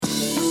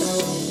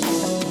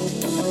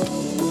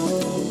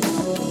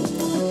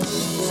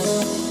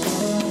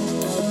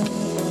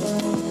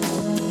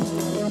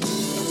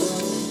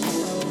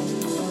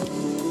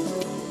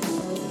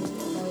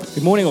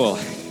Good morning, all.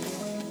 Are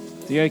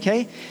you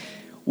okay?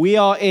 We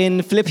are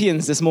in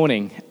Philippians this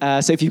morning.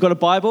 So if you've got a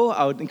Bible,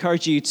 I would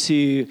encourage you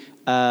to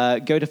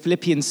go to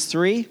Philippians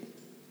 3.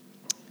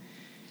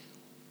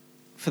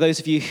 For those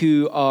of you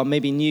who are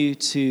maybe new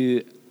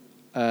to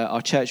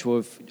our church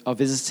or are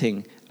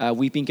visiting,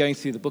 we've been going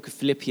through the book of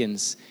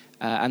Philippians,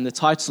 and the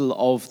title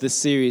of this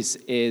series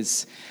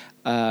is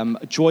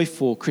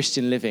Joyful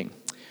Christian Living.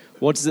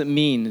 What does it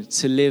mean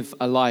to live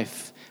a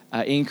life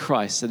in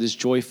Christ that is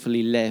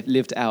joyfully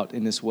lived out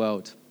in this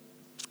world?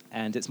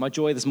 And it's my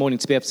joy this morning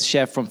to be able to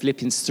share from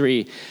Philippians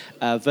 3,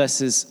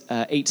 verses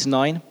 8 to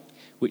 9,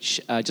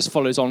 which just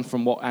follows on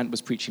from what Ant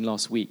was preaching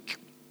last week.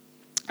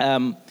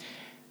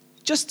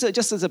 Just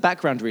as a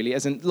background, really,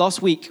 as in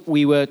last week,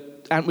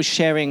 Ant was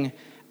sharing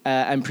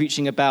and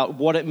preaching about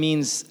what it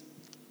means.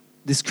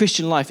 This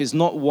Christian life is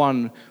not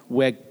one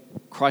where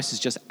Christ is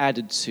just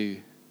added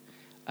to.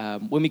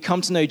 When we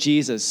come to know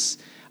Jesus,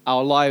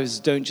 our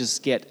lives don't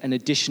just get an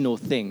additional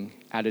thing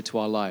added to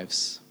our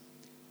lives.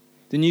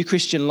 The new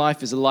Christian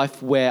life is a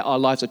life where our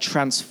lives are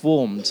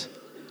transformed.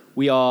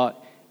 We are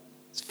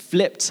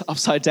flipped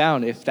upside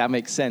down, if that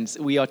makes sense.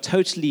 We are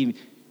totally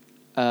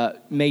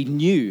made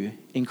new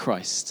in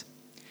Christ.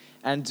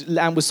 And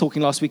Lam was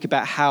talking last week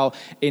about how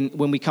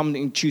when we come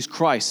and choose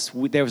Christ,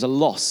 there is a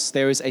loss.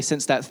 There is a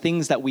sense that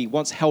things that we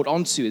once held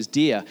onto as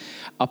dear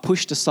are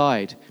pushed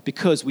aside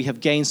because we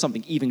have gained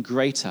something even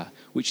greater,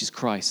 which is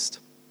Christ.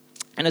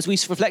 And as we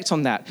reflect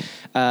on that,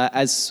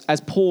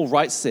 as Paul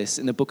writes this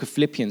in the book of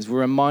Philippians, we're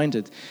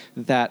reminded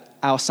that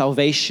our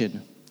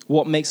salvation,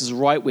 what makes us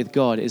right with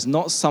God, is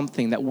not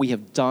something that we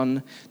have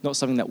done, not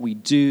something that we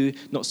do,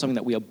 not something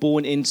that we are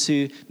born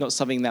into, not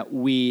something that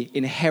we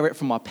inherit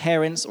from our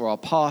parents or our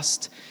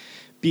past.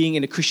 Being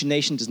in a Christian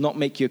nation does not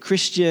make you a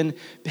Christian.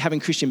 Having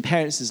Christian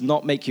parents does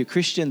not make you a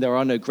Christian. There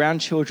are no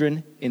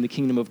grandchildren in the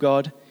kingdom of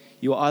God.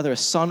 You are either a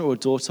son or a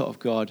daughter of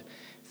God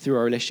through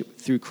our relationship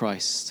through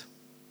Christ.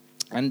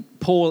 And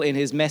Paul, in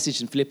his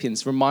message in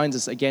Philippians, reminds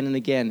us again and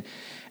again,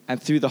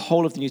 and through the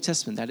whole of the New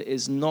Testament, that it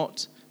is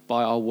not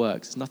by our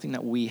works. It's nothing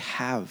that we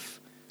have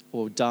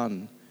or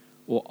done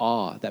or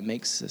are that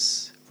makes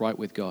us right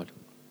with God.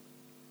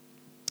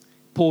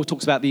 Paul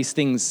talks about these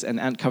things, and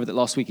Ant covered it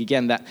last week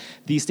again, that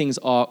these things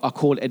are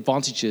called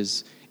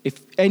advantages.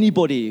 If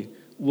anybody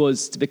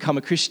was to become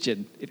a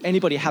Christian, if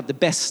anybody had the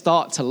best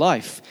start to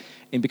life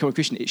in becoming a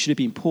Christian, it should have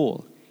been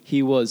Paul.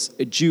 He was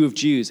a Jew of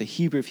Jews, a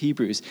Hebrew of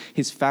Hebrews.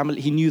 His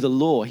family, he knew the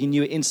law. He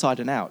knew it inside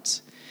and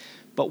out.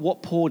 But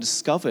what Paul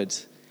discovered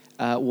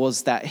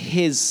was that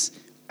his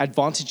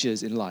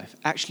advantages in life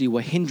actually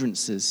were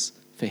hindrances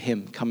for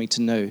him coming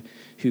to know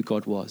who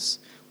God was.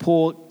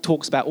 Paul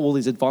talks about all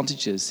these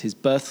advantages, his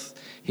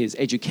birth, his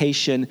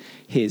education,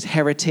 his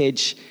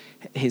heritage,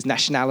 his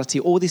nationality,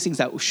 all these things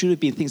that should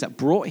have been things that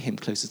brought him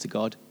closer to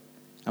God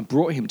and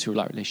brought him to a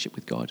right relationship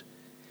with God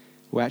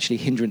were actually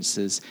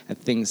hindrances and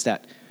things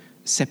that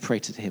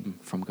separated him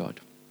from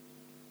God.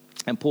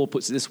 And Paul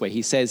puts it this way.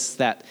 He says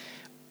that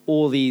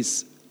all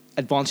these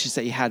advantages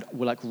that he had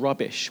were like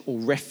rubbish or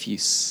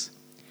refuse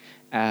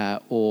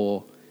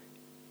or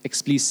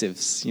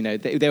explosives. You know,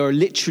 they were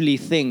literally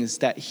things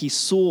that he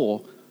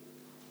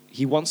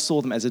once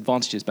saw them as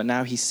advantages, but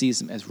now he sees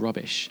them as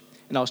rubbish.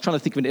 And I was trying to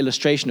think of an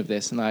illustration of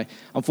this, and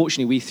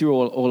unfortunately we threw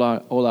all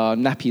our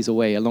nappies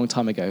away a long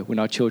time ago when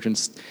our children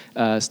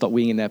stopped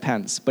weeing in their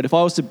pants. But if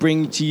I was to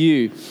bring to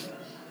you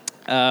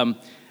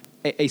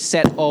a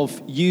set of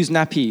used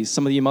nappies,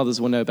 some of you mothers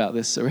will know about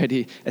this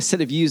already, a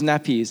set of used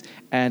nappies,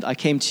 and I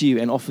came to you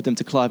and offered them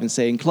to Clive and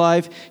saying,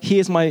 Clive,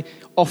 here's my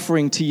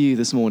offering to you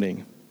this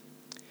morning.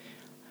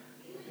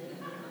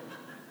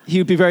 He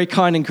would be very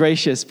kind and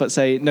gracious, but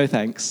say, no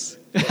thanks.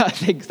 I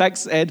think,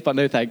 thanks, Ed, but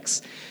no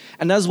thanks.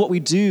 And that's what we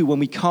do when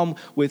we come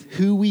with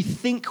who we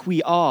think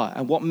we are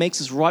and what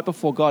makes us right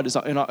before God is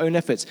in our own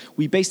efforts.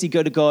 We basically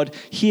go to God,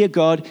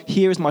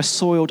 here is my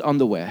soiled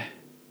underwear.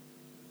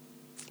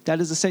 That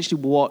is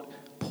essentially what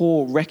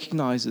Paul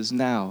recognizes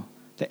now,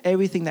 that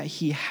everything that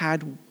he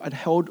had and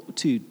held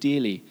to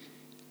dearly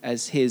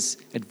as his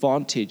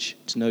advantage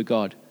to know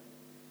God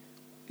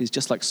is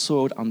just like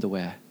soiled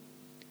underwear.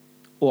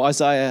 Or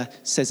Isaiah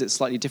says it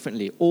slightly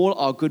differently. All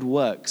our good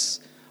works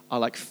are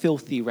like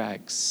filthy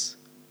rags,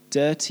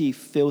 dirty,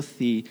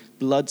 filthy,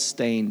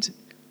 blood-stained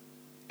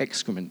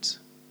excrement.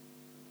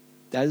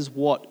 That is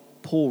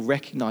what Paul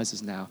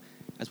recognizes now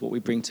as what we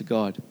bring to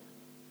God.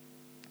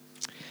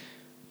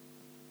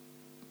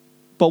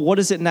 But what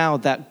is it now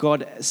that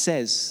God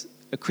says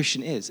a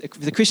Christian is?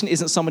 The Christian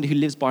isn't somebody who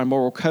lives by a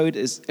moral code.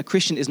 A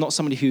Christian is not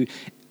somebody who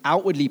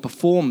outwardly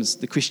performs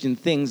the Christian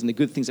things and the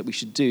good things that we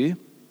should do.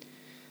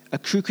 A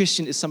true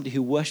Christian is somebody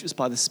who worships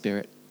by the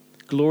Spirit,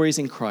 glories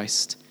in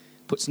Christ,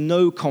 puts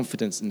no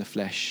confidence in the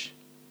flesh.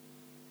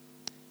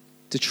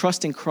 To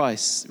trust in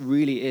Christ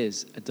really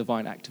is a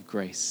divine act of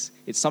grace.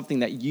 It's something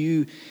that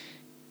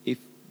if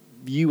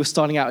you were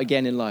starting out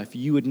again in life,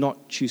 you would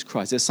not choose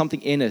Christ. There's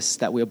something in us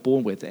that we are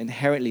born with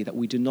inherently that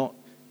we do not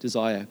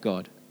desire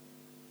God.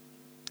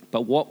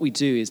 But what we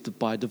do is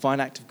by a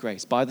divine act of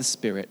grace, by the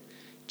Spirit,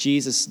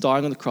 Jesus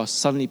dying on the cross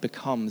suddenly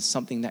becomes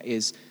something that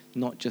is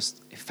not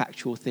just a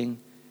factual thing,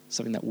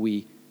 something that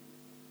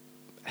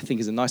I think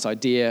is a nice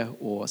idea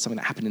or something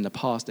that happened in the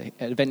past, an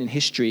event in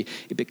history.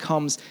 It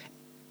becomes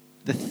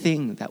the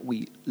thing that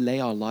we lay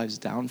our lives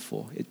down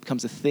for. It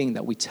becomes the thing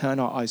that we turn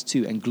our eyes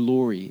to and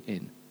glory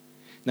in.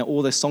 Now,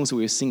 all those songs that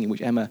we were singing,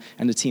 which Emma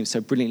and the team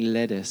so brilliantly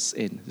led us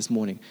in this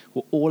morning,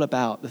 were all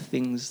about the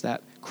things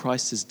that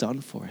Christ has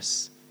done for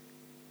us.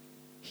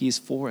 He is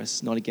for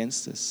us, not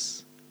against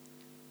us.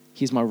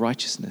 He's my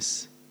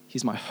righteousness.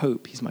 He's my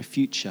hope. He's my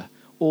future.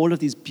 All of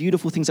these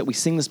beautiful things that we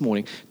sing this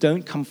morning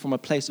don't come from a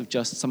place of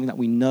just something that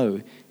we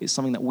know. It's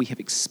something that we have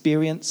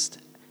experienced.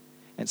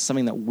 It's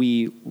something that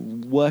we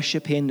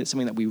worship in. It's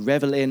something that we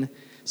revel in.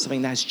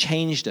 Something that has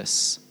changed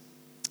us.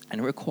 And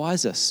it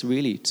requires us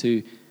really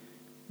to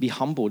be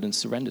humbled and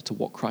surrender to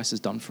what Christ has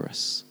done for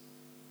us.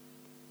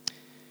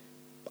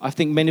 I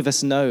think many of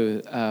us know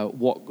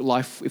what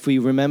life, if we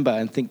remember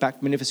and think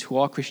back, many of us who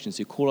are Christians,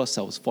 who call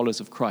ourselves followers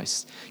of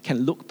Christ, can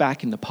look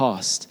back in the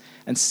past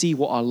and see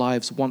what our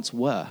lives once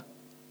were.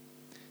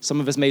 Some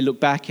of us may look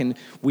back and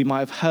we might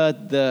have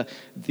heard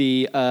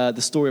the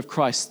story of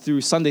Christ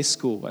through Sunday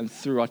school and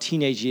through our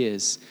teenage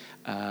years,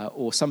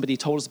 or somebody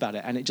told us about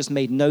it, and it just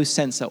made no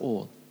sense at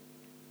all.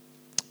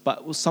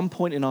 But at some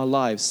point in our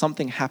lives,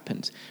 something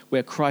happened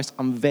where Christ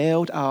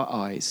unveiled our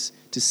eyes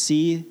to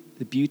see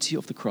the beauty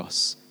of the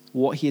cross,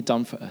 what he had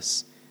done for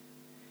us.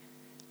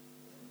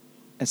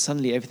 And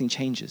suddenly everything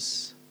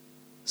changes.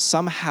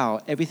 Somehow,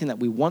 everything that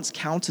we once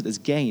counted as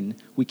gain,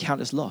 we count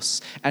as loss.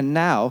 And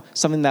now,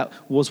 something that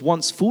was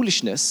once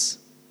foolishness,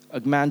 a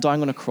man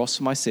dying on a cross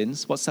for my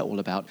sins, what's that all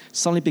about?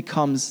 Suddenly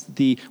becomes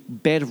the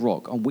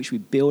bedrock on which we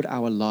build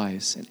our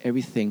lives and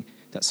everything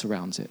that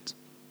surrounds it.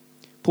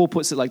 Paul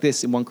puts it like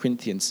this in 1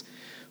 Corinthians,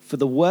 "For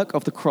the work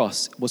of the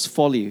cross was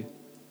folly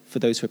for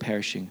those who are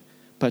perishing,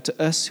 but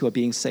to us who are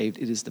being saved,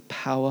 it is the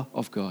power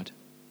of God."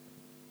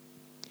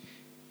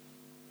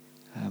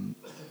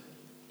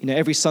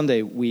 Every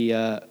Sunday we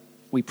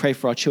pray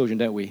for our children,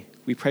 don't we?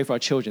 We pray for our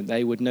children.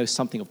 They would know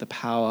something of the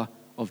power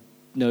of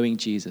knowing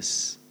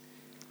Jesus.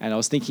 And I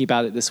was thinking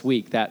about it this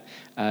week that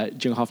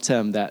during half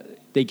term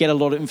that they get a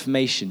lot of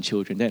information,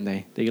 children, don't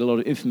they? They get a lot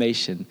of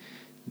information.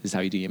 This is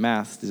how you do your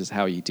math. This is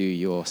how you do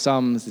your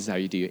sums. This is how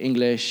you do your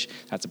English.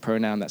 That's a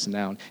pronoun. That's a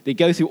noun. They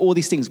go through all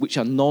these things which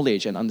are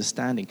knowledge and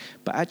understanding.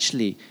 But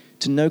actually,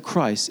 to know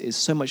Christ is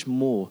so much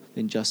more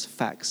than just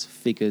facts,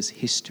 figures,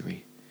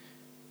 history.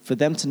 For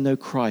them to know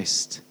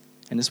Christ,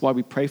 and that's why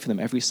we pray for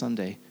them every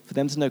Sunday, for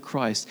them to know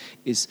Christ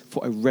is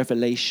for a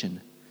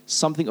revelation,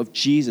 something of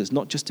Jesus,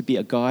 not just to be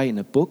a guy in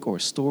a book or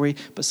a story,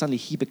 but suddenly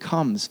he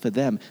becomes for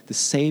them the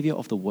Savior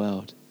of the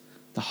world.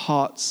 Their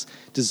heart's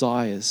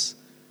desires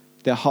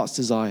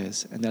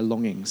and their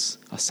longings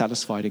are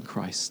satisfied in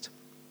Christ.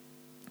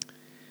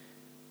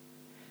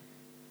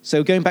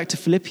 So going back to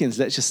Philippians,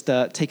 let's just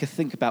take a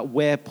think about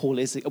where Paul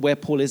is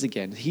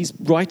again. He's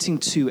writing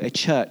to a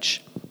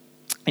church,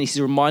 and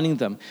he's reminding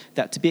them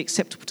that to be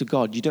acceptable to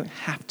God, you don't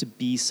have to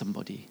be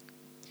somebody.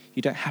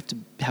 You don't have to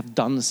have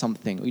done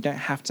something, or you don't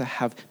have to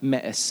have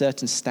met a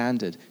certain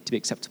standard to be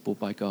acceptable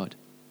by God.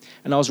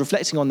 And I was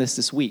reflecting on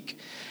this week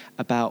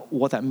about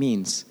what that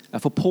means.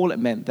 For Paul, it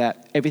meant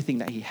that everything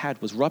that he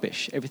had was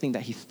rubbish. Everything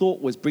that he thought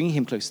was bringing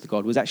him closer to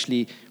God was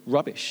actually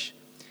rubbish.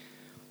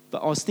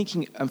 But I was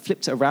thinking and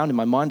flipped it around in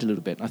my mind a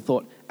little bit. I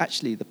thought,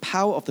 actually, the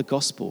power of the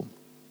gospel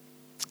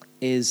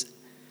is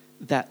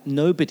that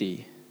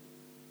nobody,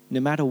 no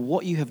matter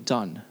what you have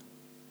done,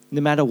 no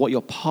matter what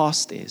your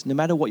past is, no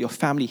matter what your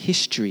family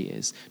history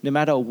is, no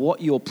matter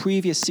what your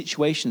previous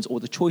situations or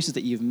the choices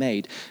that you've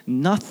made,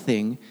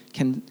 nothing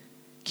can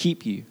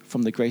keep you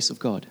from the grace of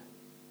God.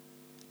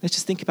 Let's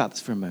just think about this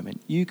for a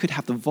moment. You could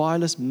have the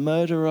vilest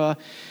murderer,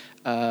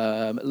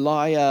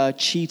 liar,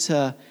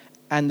 cheater,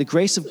 and the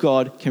grace of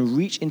God can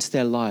reach into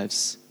their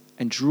lives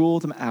and draw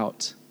them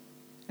out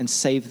and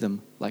save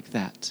them like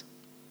that.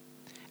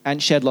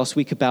 Ant shared last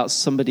week about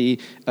somebody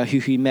who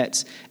he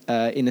met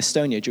in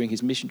Estonia during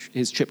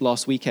his trip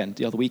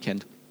the other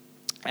weekend.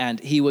 And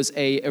he was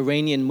an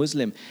Iranian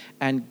Muslim,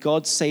 and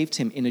God saved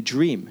him in a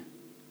dream.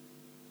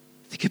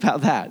 Think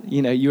about that.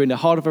 You're in the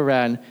heart of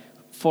Iran,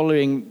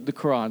 following the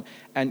Quran,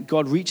 and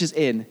God reaches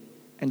in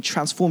and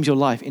transforms your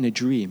life in a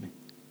dream.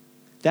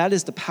 That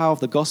is the power of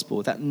the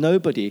gospel, that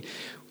nobody,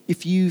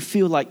 if you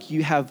feel like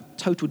you have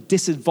total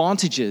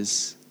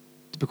disadvantages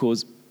to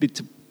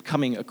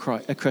becoming a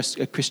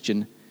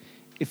Christian,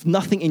 if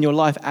nothing in your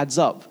life adds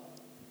up,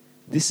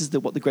 this is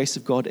what the grace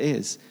of God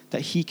is,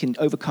 that he can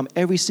overcome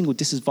every single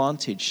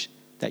disadvantage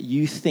that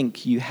you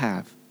think you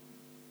have,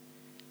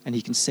 and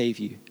he can save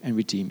you and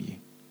redeem you.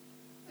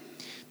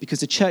 Because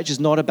the church is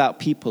not about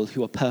people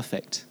who are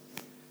perfect.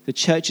 The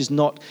church is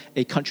not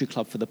a country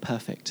club for the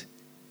perfect.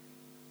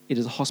 It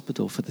is a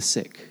hospital for the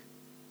sick.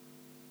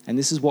 And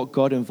this is what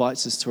God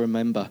invites us to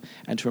remember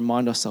and to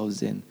remind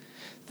ourselves in,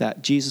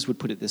 that Jesus would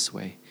put it this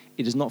way: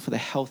 it is not for the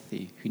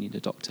healthy who need a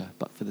doctor,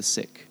 but for the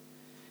sick.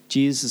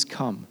 Jesus has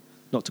come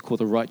not to call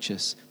the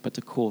righteous, but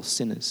to call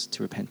sinners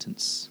to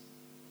repentance.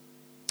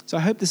 So I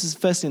hope this is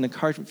firstly an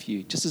encouragement for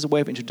you, just as a way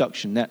of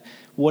introduction, that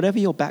whatever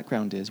your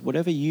background is,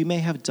 whatever you may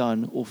have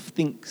done or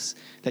thinks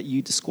that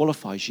you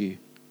disqualifies you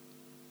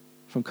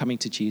from coming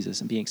to Jesus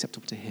and being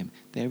acceptable to him,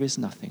 there is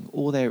nothing.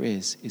 All there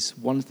is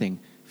one thing,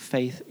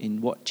 faith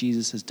in what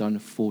Jesus has done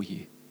for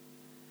you.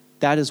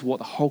 That is what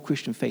the whole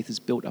Christian faith is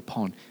built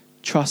upon.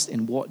 Trust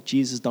in what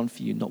Jesus has done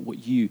for you, not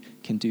what you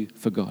can do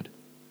for God.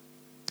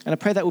 And I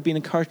pray that will be an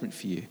encouragement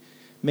for you.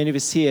 Many of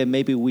us here,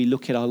 maybe we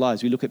look at our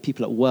lives, we look at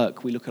people at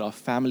work, we look at our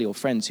family or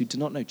friends who do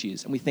not know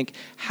Jesus, and we think,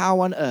 how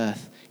on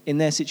earth, in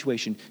their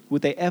situation,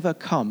 would they ever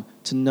come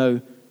to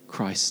know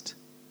Christ?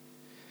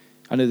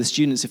 I know the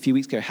students a few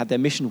weeks ago had their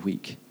mission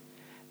week.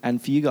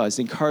 And for you guys,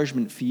 the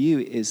encouragement for you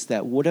is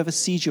that whatever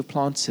seed you've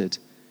planted,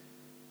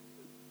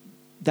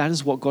 that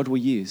is what God will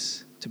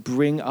use to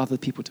bring other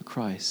people to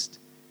Christ.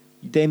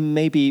 They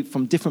may be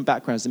from different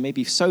backgrounds. They may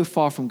be so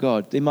far from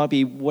God. They might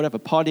be,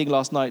 partying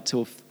last night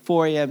till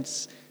 4 a.m.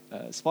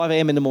 It's 5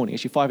 a.m. in the morning.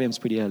 Actually, 5 a.m. is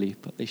pretty early,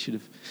 but they should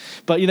have.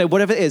 But,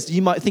 whatever it is,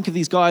 you might think of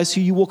these guys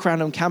who you walk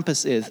around on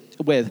campus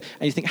with,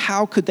 and you think,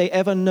 how could they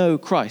ever know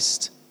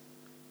Christ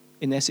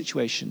in their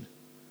situation?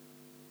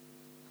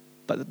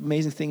 But the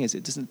amazing thing is,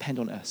 it doesn't depend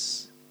on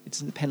us. It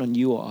doesn't depend on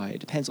you or I. It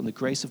depends on the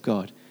grace of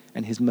God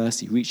and his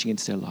mercy reaching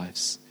into their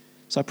lives.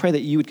 So I pray that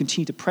you would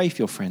continue to pray for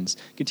your friends,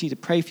 continue to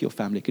pray for your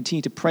family,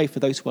 continue to pray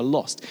for those who are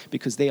lost,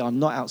 because they are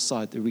not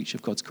outside the reach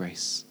of God's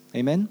grace.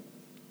 Amen?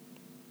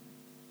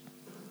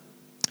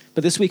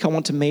 But this week I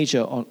want to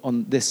major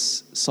on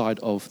this side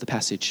of the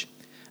passage.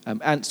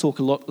 Ant talked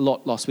a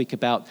lot last week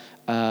about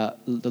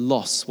the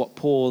loss, what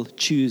Paul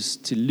chose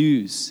to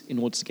lose in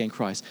order to gain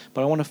Christ.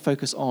 But I want to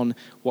focus on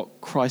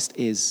what Christ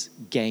is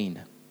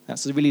gain.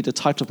 That's really the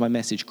title of my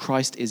message,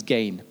 Christ is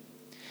gain.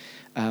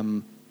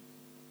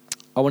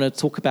 I want to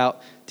talk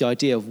about the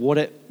idea of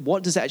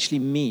what does it actually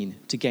mean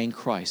to gain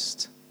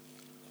Christ?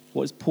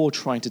 What is Paul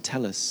trying to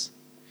tell us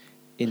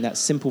in that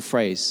simple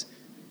phrase,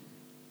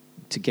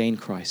 to gain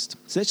Christ?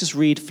 So let's just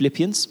read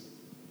Philippians.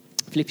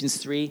 Philippians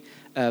 3,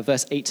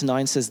 verse 8 to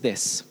 9 says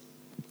this: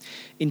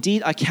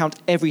 "Indeed, I count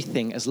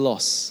everything as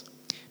loss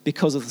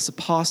because of the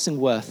surpassing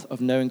worth of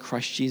knowing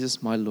Christ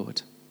Jesus my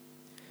Lord.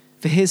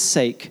 For his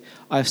sake,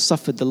 I have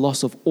suffered the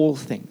loss of all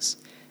things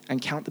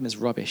and count them as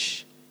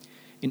rubbish,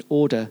 in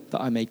order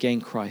that I may gain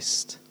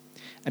Christ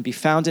and be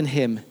found in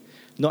him,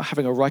 not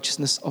having a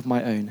righteousness of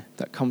my own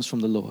that comes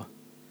from the law,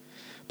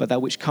 but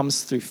that which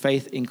comes through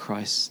faith in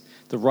Christ,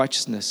 the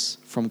righteousness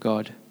from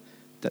God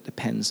that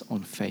depends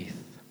on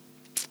faith."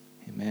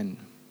 Amen.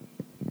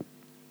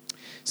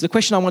 So the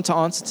question I want to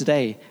answer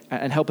today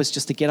and help us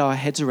just to get our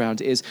heads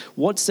around is,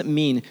 what does it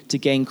mean to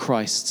gain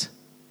Christ?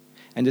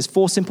 And there's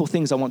 4 simple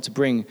things I want to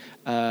bring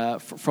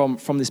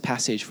from this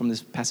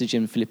passage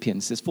in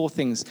Philippians. There's 4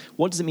 things.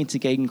 What does it mean to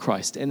gain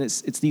Christ? And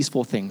it's these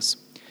 4 things.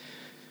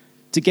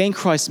 To gain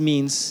Christ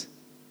means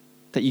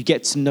that you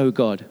get to know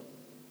God,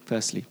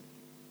 firstly.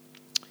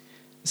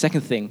 The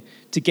second thing,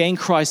 to gain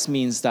Christ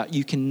means that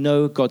you can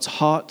know God's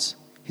heart,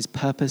 his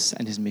purpose,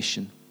 and his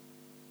mission.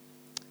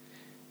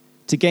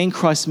 To gain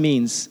Christ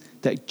means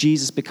that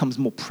Jesus becomes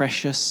more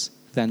precious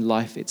than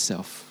life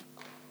itself.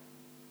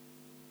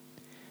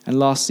 And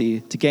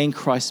lastly, to gain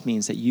Christ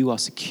means that you are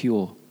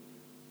secure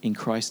in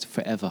Christ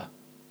forever.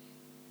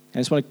 And I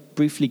just want to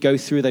briefly go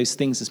through those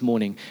things this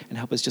morning and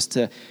help us just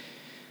to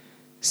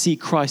see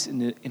Christ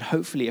in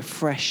hopefully a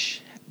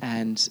fresh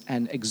and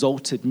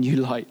exalted new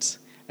light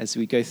as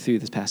we go through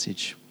this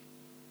passage.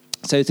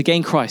 So to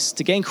gain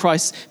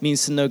Christ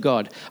means to know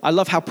God. I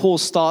love how Paul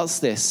starts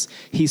this.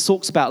 He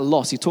talks about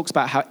loss. He talks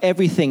about how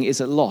everything is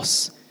at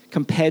loss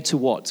compared to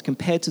what?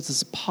 Compared to the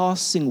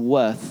surpassing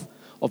worth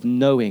of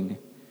knowing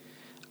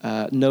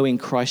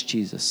Christ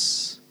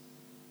Jesus.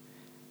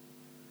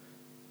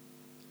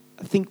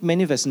 I think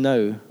many of us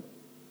know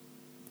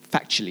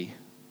factually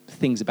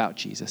things about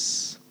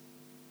Jesus.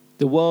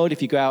 The world,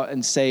 if you go out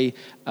and say,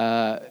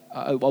 I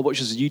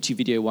watched this YouTube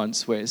video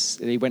once where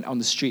they went on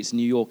the streets in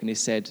New York and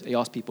they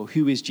asked people,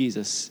 who is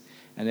Jesus?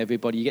 And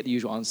everybody, you get the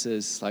usual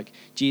answers like,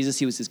 Jesus,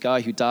 he was this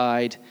guy who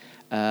died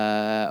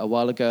a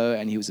while ago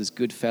and he was this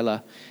good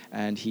fella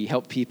and he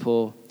helped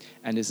people.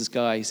 And there's this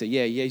guy who said,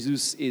 yeah,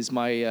 Jesus is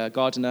my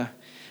gardener.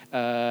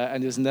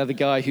 And there's another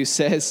guy who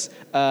says,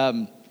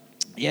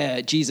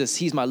 Jesus,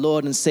 he's my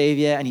Lord and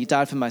Savior, and he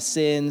died for my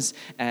sins,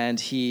 and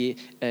I'm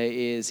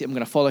going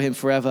to follow him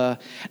forever.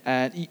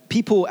 And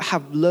people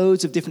have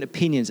loads of different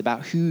opinions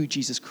about who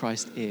Jesus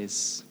Christ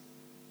is.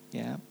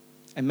 Yeah.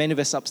 And many of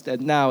us upstairs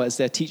now, as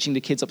they're teaching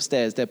the kids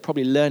upstairs, they're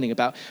probably learning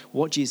about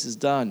what Jesus has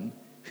done,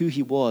 who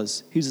he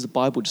was, who does the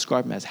Bible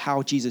describe him as,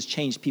 how Jesus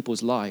changed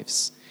people's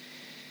lives.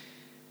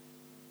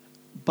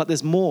 But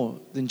there's more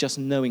than just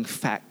knowing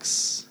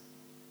facts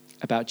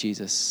about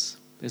Jesus.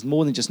 There's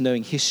more than just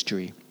knowing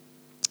history.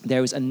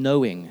 There is a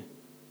knowing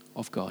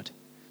of God.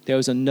 There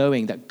is a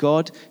knowing that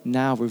God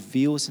now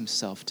reveals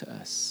himself to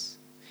us.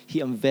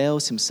 He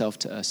unveils himself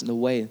to us in a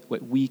way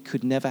that we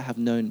could never have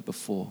known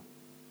before.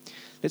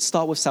 Let's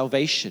start with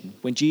salvation.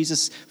 When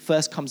Jesus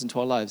first comes into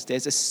our lives,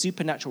 there's a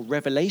supernatural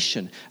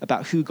revelation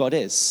about who God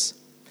is.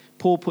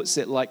 Paul puts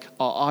it like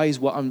our eyes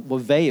were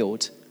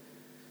veiled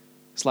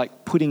It's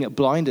like putting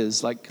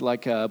blinders, like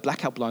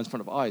blackout blinds in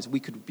front of eyes. We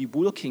could be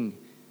looking,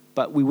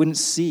 but we wouldn't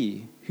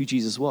see who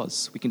Jesus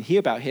was. We can hear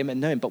about him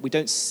and know him, but we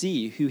don't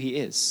see who he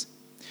is.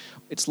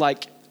 It's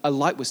like a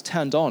light was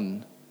turned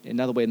on,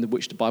 another way in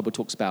which the Bible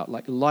talks about,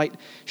 like light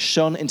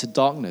shone into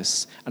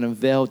darkness and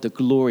unveiled the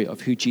glory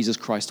of who Jesus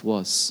Christ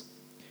was.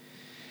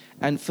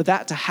 And for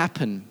that to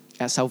happen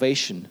at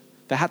salvation,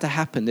 for that to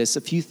happen, there's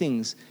a few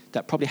things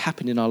that probably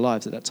happened in our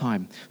lives at that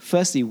time.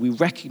 Firstly, we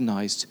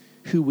recognized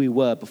who we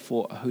were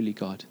before a holy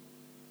God.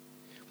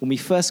 When we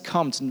first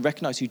come to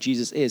recognize who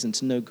Jesus is and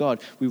to know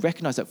God, we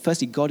recognize that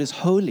firstly, God is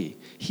holy.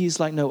 He is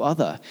like no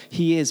other.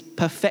 He is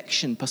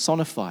perfection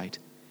personified.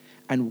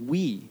 And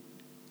we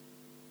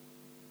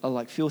are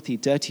like filthy,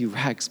 dirty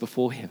rags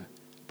before him,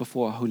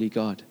 before our holy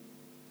God.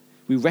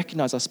 We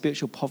recognize our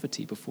spiritual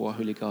poverty before our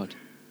holy God.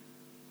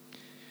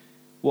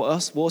 What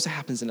also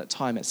happens in that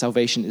time at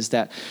salvation is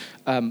that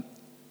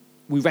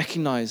we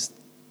recognize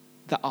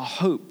that our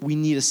hope, we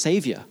need a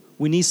savior.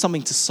 We need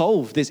something to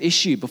solve this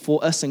issue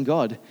before us and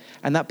God.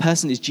 And that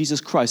person is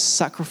Jesus Christ,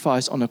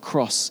 sacrificed on a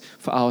cross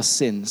for our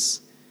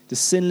sins. The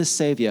sinless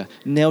Savior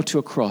nailed to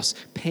a cross,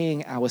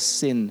 paying our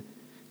sin,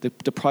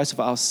 the price of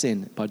our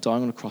sin by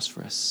dying on a cross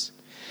for us.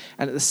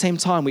 And at the same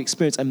time, we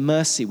experience a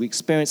mercy. We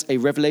experience a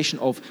revelation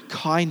of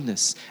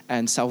kindness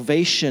and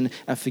salvation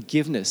and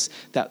forgiveness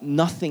that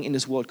nothing in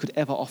this world could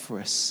ever offer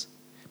us.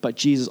 But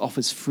Jesus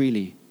offers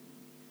freely.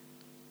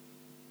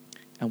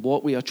 And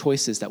what we are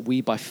choices that we,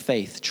 by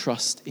faith,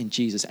 trust in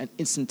Jesus. And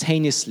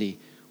instantaneously,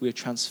 we are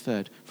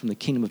transferred from the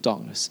kingdom of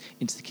darkness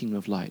into the kingdom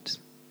of light.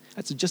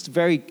 That's just a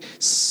very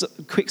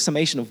quick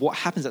summation of what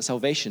happens at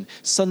salvation.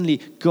 Suddenly,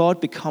 God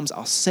becomes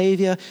our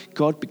Savior.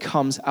 God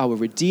becomes our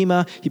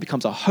Redeemer. He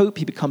becomes our hope.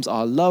 He becomes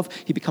our love.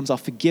 He becomes our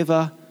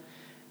forgiver.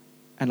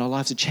 And our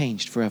lives are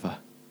changed forever.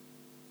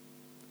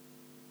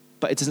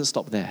 But it doesn't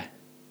stop there.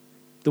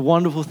 The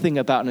wonderful thing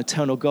about an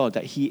eternal God,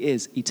 that he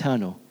is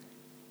eternal.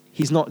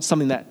 He's not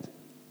something that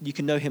you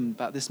can know him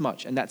about this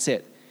much, and that's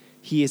it.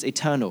 He is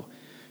eternal.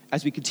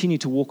 As we continue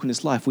to walk in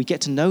this life, we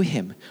get to know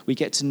him. We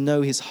get to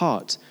know his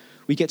heart.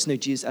 We get to know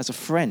Jesus as a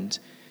friend.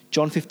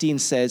 John 15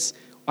 says,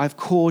 I've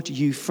called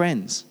you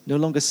friends, no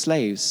longer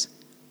slaves,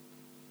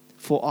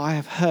 for I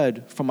have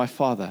heard from my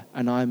Father,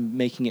 and I'm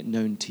making it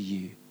known to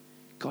you.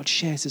 God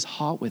shares his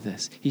heart with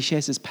us. He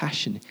shares his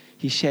passion.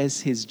 He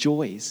shares his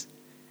joys.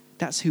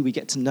 That's who we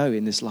get to know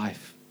in this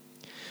life.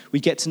 We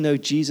get to know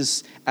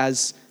Jesus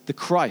as the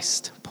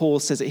Christ. Paul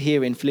says it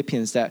here in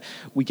Philippians that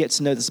we get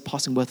to know the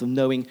surpassing worth of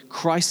knowing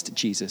Christ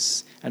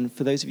Jesus. And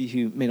for those of you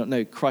who may not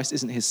know, Christ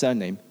isn't his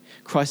surname.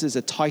 Christ is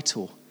a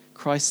title.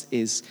 Christ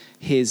is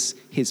his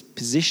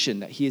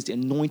position, that he is the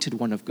anointed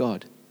one of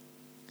God,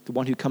 the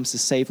one who comes to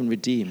save and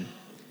redeem.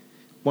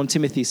 1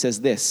 Timothy says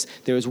this,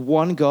 there is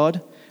one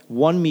God,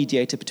 one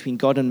mediator between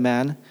God and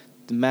man,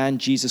 the man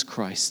Jesus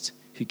Christ,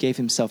 who gave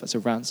himself as a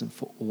ransom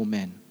for all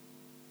men.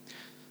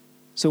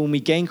 So when we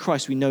gain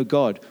Christ, we know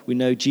God, we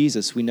know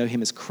Jesus, we know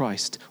him as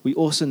Christ. We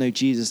also know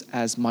Jesus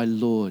as my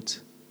Lord.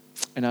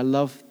 And I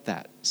love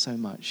that so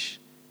much.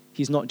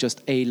 He's not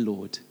just a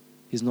Lord.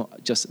 He's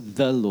not just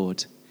the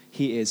Lord.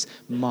 He is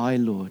my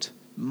Lord,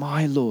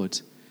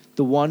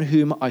 the one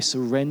whom I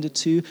surrender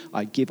to,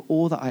 I give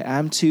all that I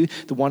am to,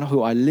 the one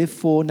who I live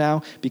for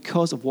now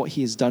because of what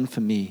he has done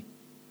for me.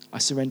 I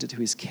surrender to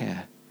his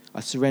care.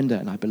 I surrender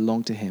and I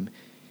belong to him.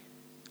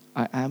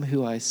 I am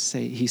who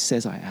he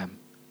says I am.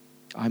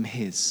 I'm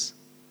his.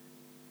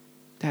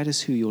 That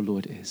is who your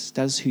Lord is.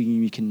 That is who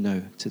you can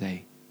know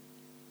today.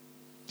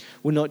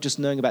 We're not just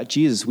knowing about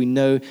Jesus. We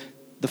know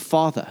the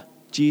Father.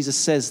 Jesus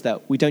says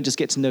that we don't just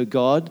get to know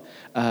God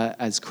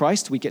as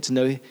Christ. We get to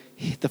know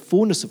the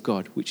fullness of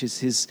God, which is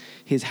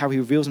his how he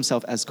reveals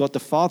himself as God the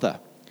Father.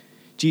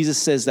 Jesus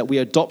says that we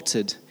are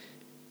adopted,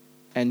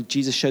 and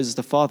Jesus shows us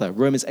the Father.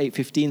 Romans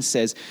 8:15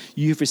 says,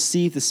 you've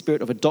received the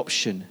spirit of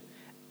adoption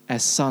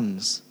as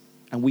sons,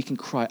 and we can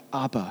cry,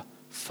 Abba,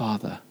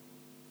 Father.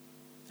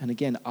 And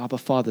again, Abba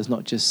Father is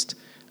not just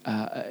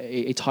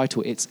a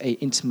title. It's an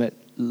intimate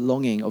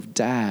longing of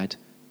dad,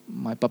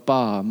 my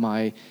baba,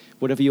 my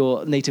whatever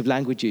your native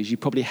language is. You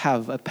probably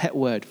have a pet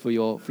word for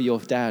your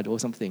dad or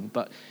something.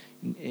 But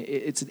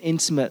it's an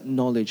intimate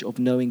knowledge of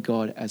knowing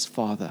God as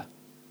Father.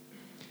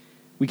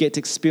 We get to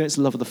experience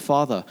the love of the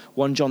Father.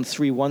 1 John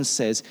 3:1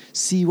 says,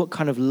 see what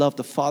kind of love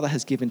the Father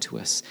has given to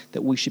us,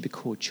 that we should be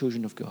called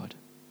children of God.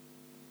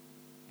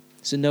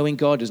 So knowing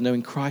God is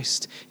knowing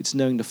Christ. It's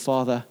knowing the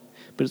Father,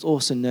 but it's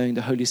also knowing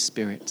the Holy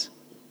Spirit,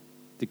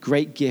 the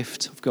great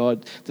gift of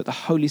God, that the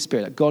Holy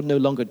Spirit, that God no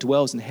longer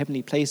dwells in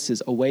heavenly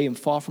places away and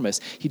far from us.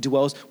 He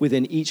dwells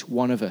within each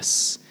one of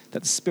us,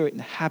 that the Spirit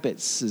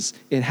inhabits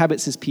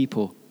his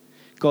people.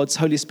 God's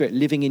Holy Spirit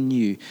living in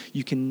you.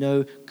 You can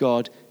know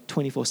God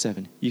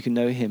 24/7. You can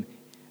know him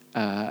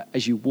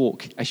as you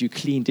walk, as you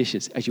clean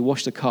dishes, as you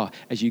wash the car,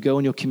 as you go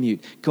on your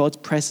commute. God's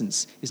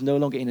presence is no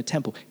longer in a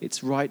temple.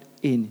 It's right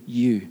in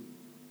you.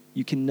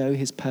 You can know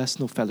his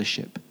personal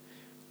fellowship.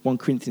 1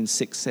 Corinthians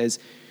 6 says,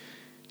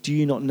 do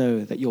you not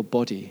know that your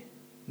body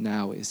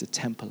now is the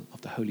temple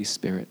of the Holy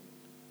Spirit,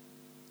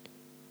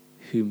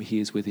 whom he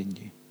is within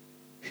you?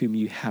 whom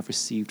you have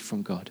received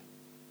from God.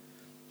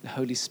 The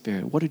Holy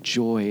Spirit, what a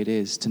joy it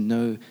is to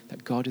know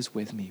that God is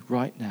with me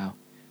right now,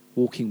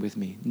 walking with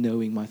me,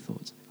 knowing my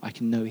thoughts. I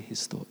can know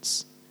his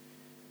thoughts.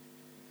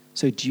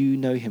 So do you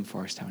know him,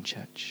 Forest Town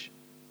Church?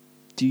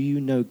 Do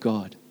you know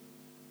God,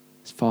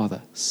 his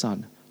Father,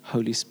 Son,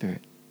 Holy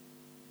Spirit?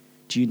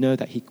 Do you know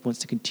that he wants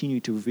to continue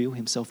to reveal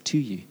himself to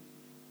you?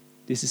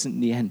 This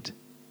isn't the end.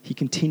 He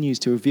continues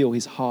to reveal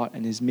his heart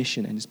and his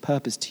mission and his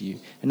purpose to you.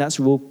 And that's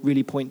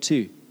really point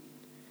two,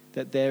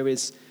 that there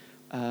is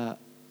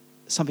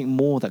something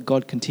more that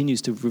God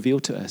continues to reveal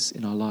to us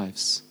in our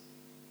lives,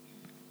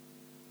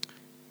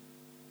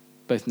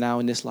 both now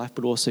in this life,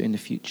 but also in the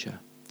future.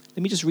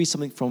 Let me just read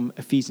something from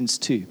Ephesians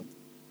 2.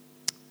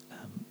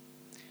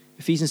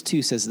 Ephesians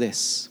 2 says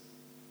this: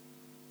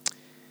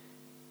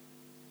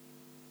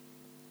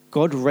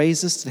 God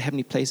raised us to the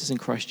heavenly places in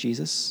Christ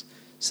Jesus,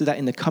 so that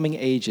in the coming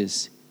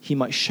ages he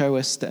might show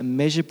us the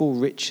immeasurable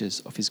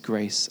riches of his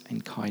grace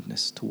and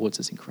kindness towards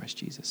us in Christ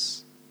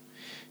Jesus.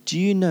 Do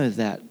you know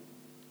that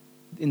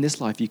in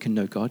this life you can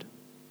know God?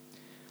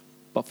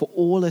 But for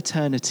all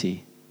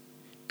eternity,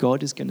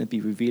 God is going to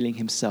be revealing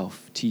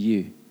himself to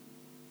you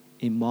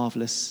in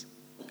marvelous,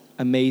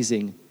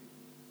 amazing,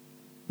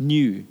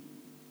 new,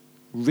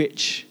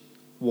 rich,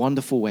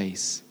 wonderful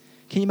ways.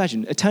 Can you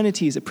imagine?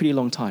 Eternity is a pretty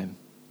long time,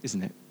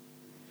 isn't it?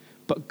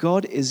 But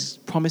God is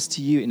promised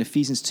to you in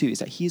Ephesians 2 is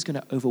that he's going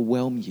to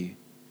overwhelm you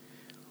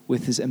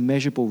with his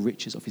immeasurable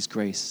riches of his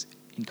grace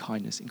and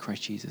kindness in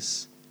Christ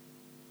Jesus.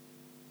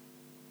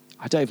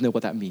 I don't even know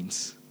what that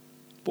means.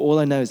 But all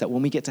I know is that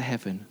when we get to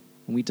heaven,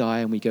 when we die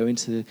and we go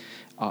into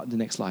the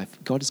next life,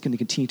 God is going to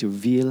continue to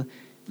reveal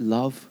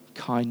love,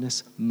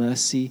 kindness,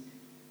 mercy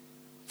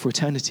for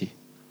eternity.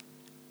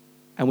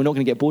 And we're not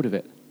going to get bored of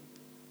it.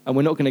 And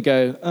we're not going to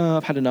go, oh,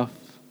 I've had enough,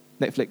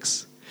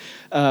 Netflix.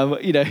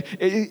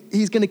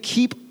 He's going to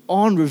keep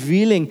on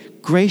revealing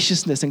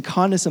graciousness and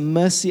kindness and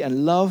mercy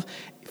and love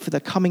for the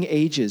coming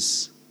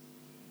ages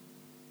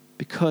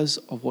because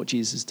of what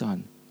Jesus has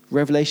done.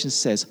 Revelation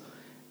says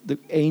the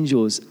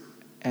angels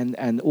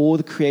and all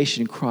the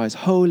creation cries,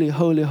 holy,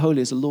 holy,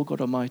 holy is the Lord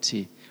God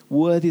Almighty.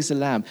 Worthy is the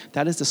Lamb.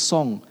 That is the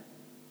song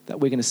that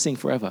we're going to sing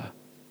forever.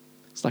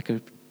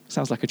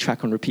 Sounds like a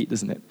track on repeat,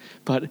 doesn't it?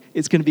 But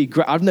it's going to be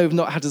great. I don't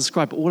know how to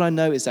describe it. All I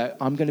know is that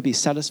I'm going to be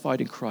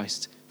satisfied in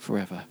Christ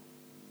forever.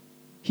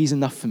 He's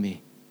enough for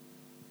me.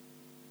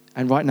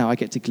 And right now I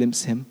get to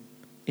glimpse him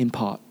in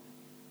part.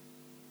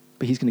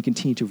 But he's going to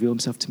continue to reveal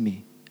himself to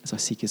me as I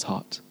seek his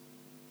heart.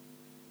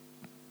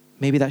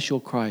 Maybe that's your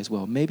cry as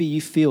well. Maybe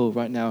you feel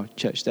right now,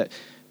 church, that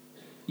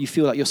you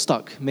feel like you're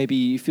stuck. Maybe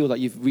you feel like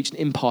you've reached an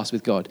impasse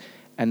with God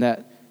and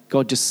that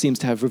God just seems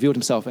to have revealed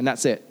himself and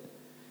that's it.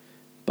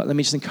 But let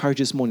me just encourage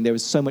you this morning, there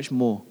is so much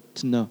more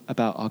to know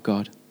about our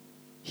God.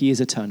 He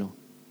is eternal.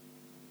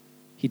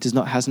 He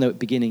has no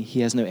beginning. He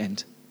has no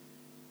end.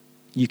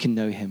 You can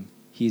know him.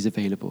 He is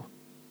available.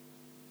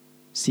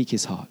 Seek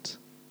his heart.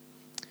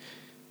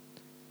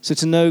 So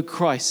to know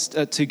Christ,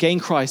 to gain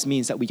Christ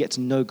means that we get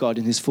to know God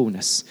in his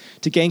fullness.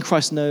 To gain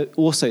Christ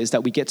also is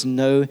that we get to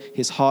know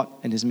his heart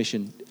and his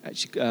mission.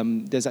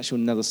 Actually, there's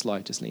actually another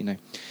slide, just to let you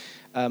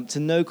know. To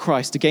know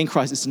Christ, to gain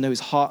Christ is to know his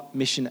heart,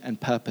 mission, and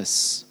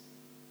purpose.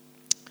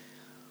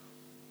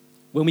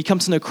 When we come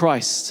to know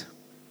Christ,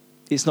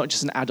 it's not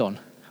just an add-on.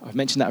 I've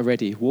mentioned that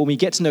already. When we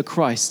get to know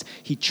Christ,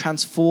 he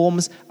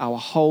transforms our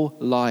whole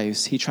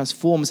lives. He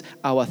transforms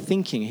our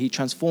thinking. He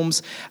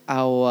transforms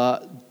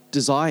our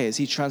desires.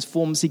 He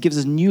gives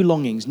us new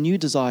longings, new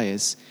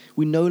desires.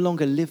 We no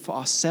longer live for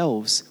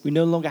ourselves. We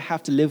no longer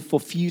have to live for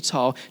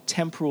futile,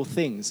 temporal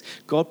things.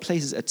 God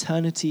places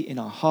eternity in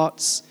our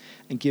hearts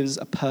and gives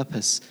us a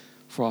purpose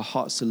for our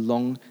hearts to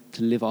long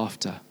to live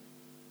after.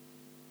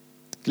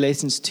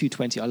 Galatians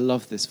 2:20, I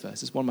love this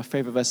verse. It's one of my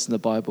favorite verses in the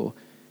Bible.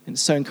 And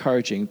it's so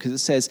encouraging because it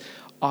says,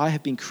 I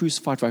have been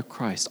crucified with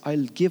Christ. I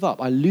give up,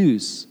 I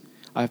lose.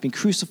 I have been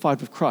crucified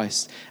with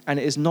Christ. And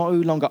it is no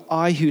longer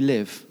I who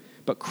live,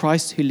 but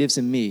Christ who lives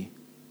in me.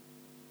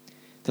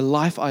 The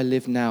life I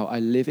live now, I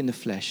live in the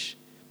flesh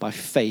by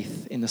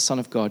faith in the Son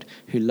of God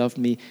who loved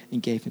me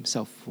and gave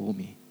himself for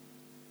me.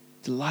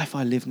 The life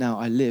I live now,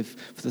 I live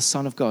for the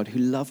Son of God who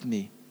loved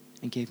me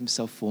and gave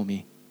himself for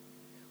me.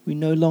 We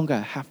no longer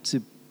have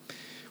to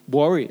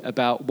worry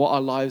about what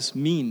our lives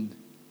mean.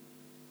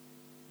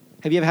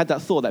 Have you ever had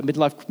that thought, that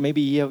midlife,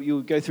 maybe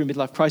you go through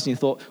midlife crisis and you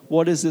thought,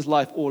 what is this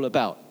life all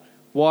about?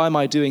 Why am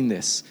I doing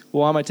this?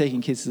 Why am I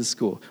taking kids to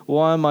school?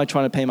 Why am I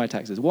trying to pay my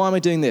taxes? Why am I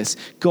doing this?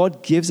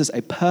 God gives us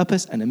a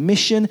purpose and a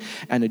mission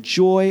and a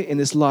joy in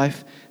this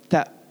life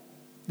that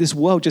this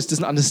world just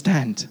doesn't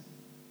understand.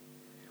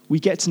 We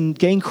get to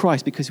gain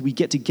Christ because we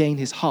get to gain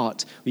his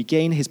heart. We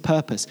gain his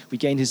purpose. We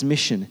gain his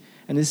mission.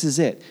 And this is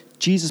it.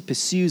 Jesus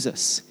pursues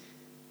us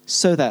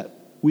so that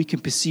we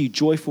can pursue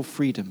joyful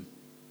freedom.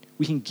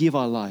 We can give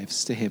our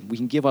lives to him. We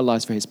can give our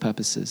lives for his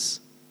purposes.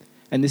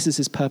 And this is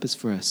his purpose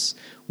for us.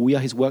 We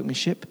are his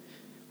workmanship.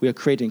 We are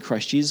created in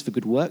Christ Jesus for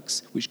good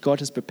works, which God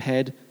has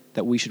prepared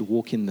that we should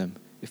walk in them.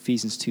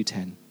 Ephesians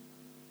 2:10.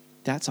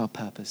 That's our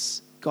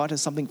purpose. God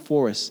has something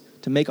for us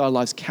to make our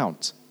lives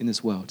count in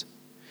this world.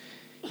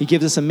 He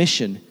gives us a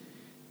mission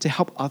to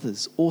help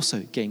others also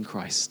gain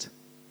Christ.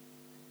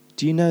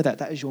 Do you know that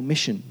that is your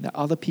mission, that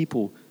other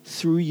people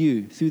through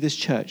you, through this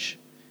church,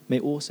 may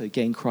also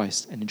gain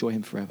Christ and enjoy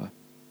him forever?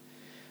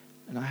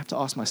 And I have to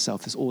ask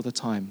myself this all the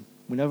time.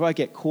 Whenever I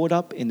get caught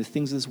up in the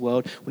things of this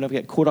world, whenever I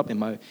get caught up in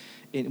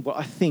what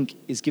I think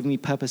is giving me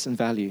purpose and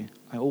value,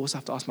 I also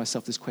have to ask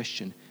myself this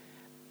question: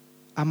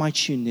 am I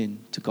tuned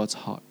in to God's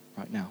heart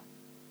right now?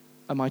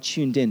 Am I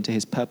tuned in to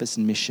his purpose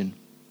and mission?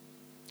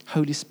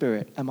 Holy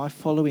Spirit, am I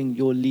following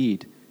your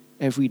lead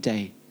every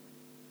day?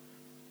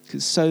 Because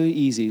it's so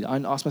easy. I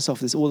ask myself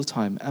this all the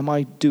time. Am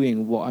I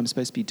doing what I'm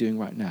supposed to be doing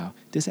right now?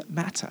 Does it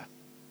matter?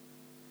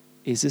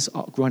 Is this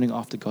running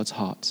after God's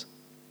heart?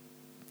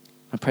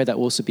 I pray that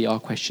will also be our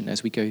question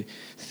as we go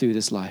through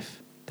this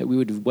life, that we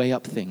would weigh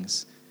up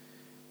things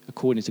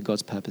according to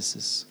God's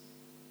purposes.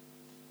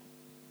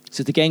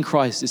 So to gain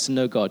Christ is to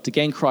know God. To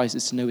gain Christ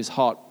is to know his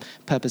heart,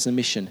 purpose, and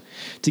mission.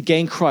 To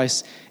gain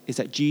Christ is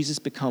that Jesus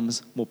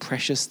becomes more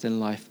precious than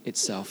life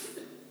itself.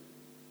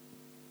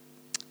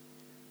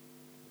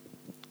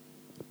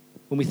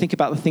 When we think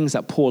about the things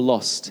that Paul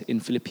lost in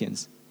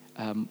Philippians,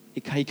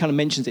 he kind of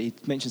mentions it. He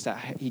mentions that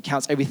he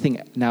counts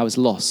everything now as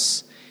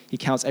loss. He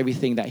counts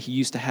everything that he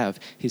used to have.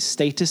 His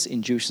status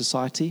in Jewish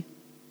society.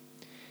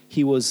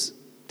 He was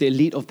the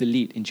elite of the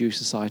elite in Jewish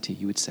society,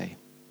 you would say.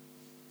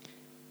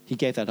 He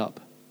gave that up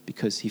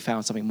because he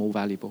found something more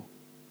valuable.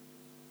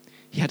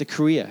 He had a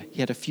career. He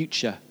had a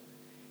future.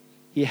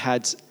 He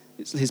had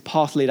his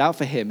path laid out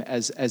for him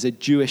as a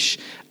Jewish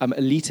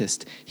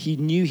elitist.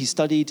 He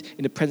studied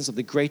in the presence of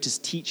the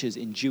greatest teachers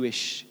in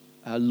Jewish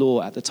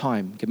law at the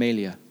time,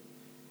 Gamaliel.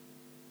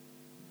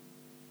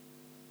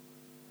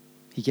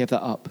 He gave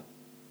that up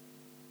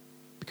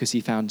because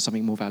he found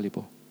something more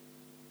valuable.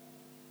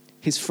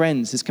 His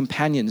friends, his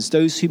companions,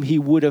 those whom he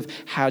would have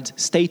had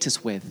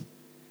status with,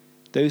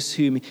 those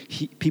whom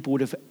people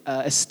would have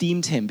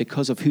esteemed him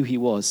because of who he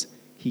was,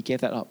 he gave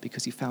that up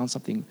because he found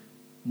something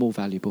more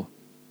valuable.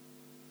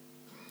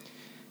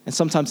 And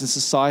sometimes in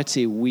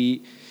society,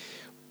 we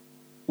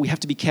have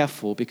to be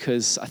careful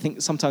because I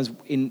think sometimes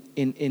in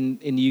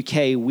the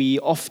UK, we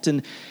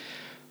often,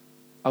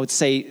 I would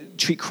say,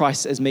 treat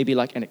Christ as maybe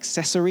like an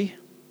accessory.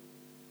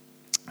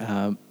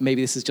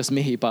 Maybe this is just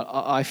me, but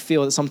I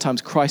feel that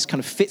sometimes Christ kind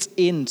of fits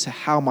into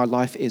how my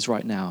life is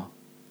right now.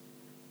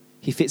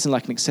 He fits in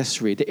like an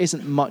accessory. There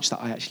isn't much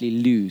that I actually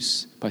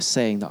lose by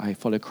saying that I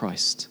follow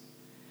Christ.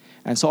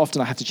 And so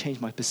often I have to change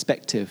my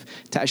perspective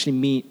to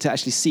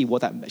actually see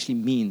what that actually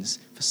means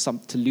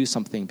to lose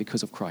something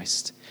because of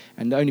Christ.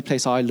 And the only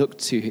place I look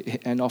to,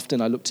 and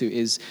often I look to,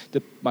 is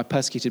my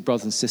persecuted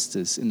brothers and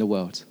sisters in the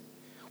world.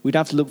 We don't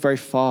have to look very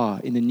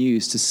far in the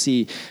news to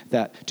see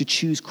that to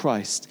choose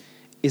Christ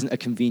isn't a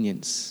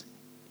convenience.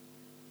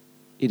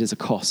 It is a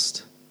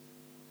cost.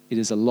 It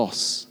is a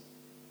loss.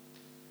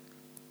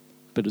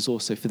 But it's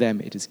also, for them,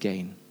 it is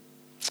gain.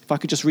 If I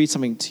could just read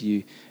something to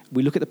you.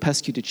 We look at the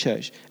persecuted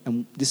church,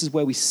 and this is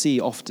where we see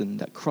often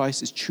that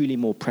Christ is truly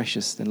more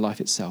precious than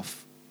life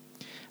itself.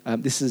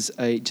 This is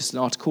just an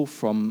article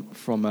from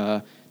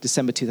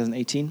December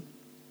 2018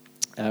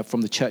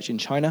 from the church in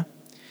China.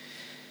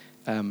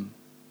 If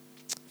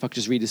I could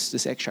just read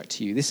this extract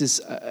to you. This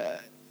is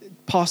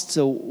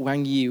Pastor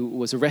Wang Yi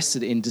was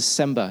arrested in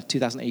December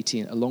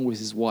 2018 along with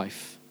his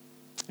wife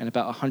and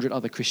about 100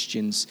 other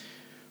Christians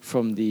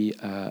from the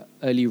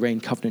Early Rain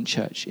Covenant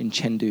Church in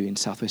Chengdu in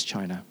southwest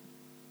China.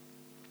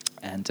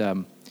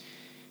 And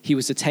he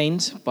was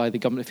detained by the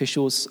government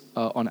officials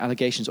on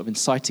allegations of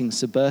inciting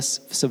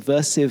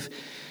subversive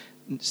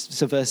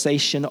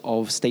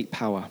of state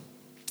power.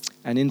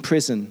 And in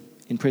prison,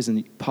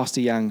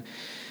 Pastor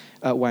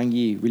Wang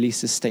Yi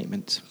released a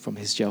statement from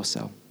his jail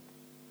cell.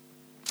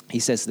 He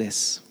says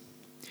this: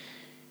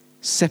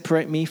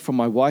 "Separate me from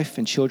my wife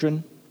and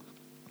children.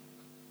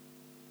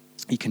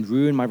 You can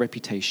ruin my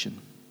reputation.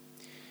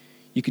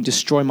 You can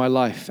destroy my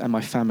life and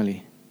my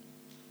family.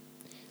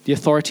 The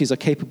authorities are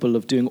capable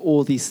of doing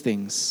all these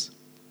things.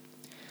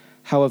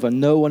 However,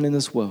 no one in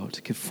this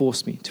world can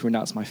force me to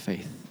renounce my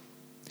faith.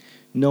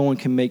 No one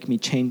can make me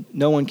change.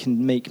 No one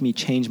can make me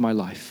change my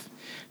life.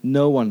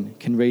 No one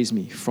can raise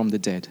me from the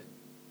dead.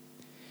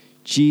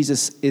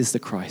 Jesus is the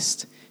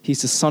Christ.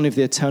 He's the Son of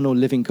the eternal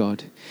living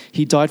God.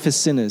 He died for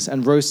sinners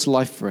and rose to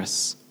life for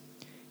us.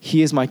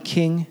 He is my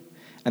King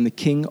and the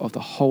King of the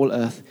whole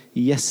earth,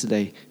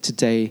 yesterday,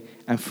 today,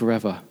 and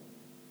forever.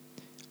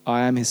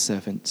 I am his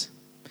servant,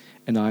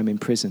 and I am in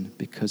prison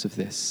because of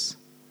this."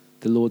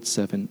 The Lord's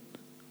servant,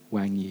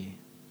 Wang Yi.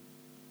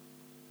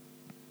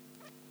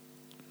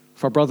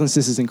 For our brothers and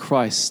sisters in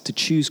Christ, to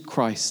choose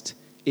Christ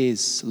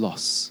is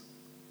loss.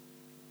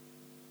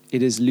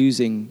 It is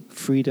losing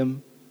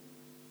freedom.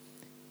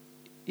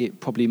 It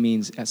probably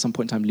means at some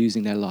point in time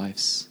losing their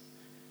lives.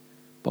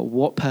 But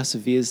what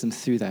perseveres them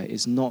through that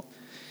is not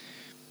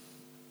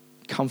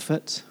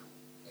comfort,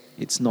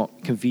 it's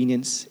not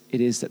convenience, it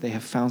is that they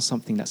have found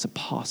something that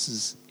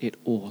surpasses it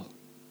all.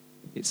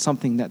 It's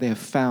something that they have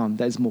found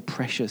that is more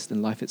precious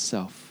than life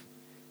itself.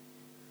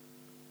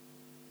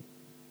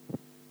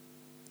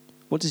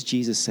 what does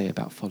Jesus say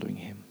about following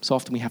him? So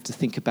often we have to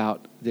think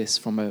about this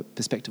from a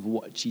perspective of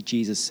what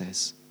Jesus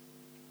says.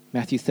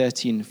 Matthew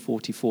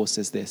 13:44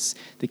 says this: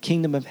 "The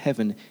kingdom of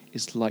heaven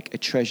is like a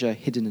treasure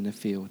hidden in a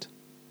field.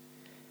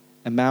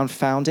 A man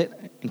found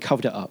it and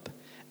covered it up.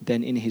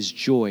 Then in his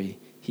joy,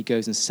 he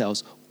goes and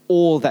sells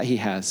all that he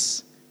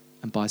has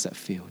and buys that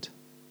field."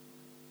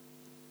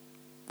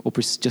 Or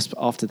just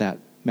after that,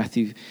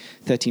 Matthew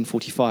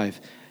 13:45.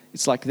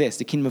 It's like this: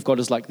 "The kingdom of God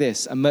is like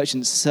this. A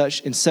merchant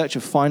in search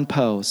of fine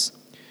pearls.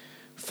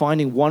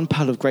 Finding one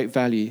pearl of great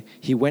value,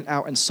 he went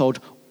out and sold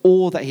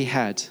all that he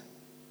had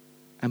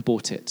and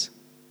bought it."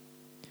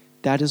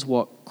 That is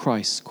what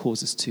Christ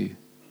calls us to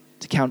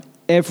count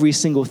every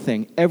single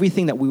thing,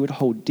 everything that we would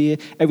hold dear,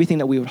 everything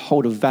that we would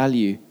hold of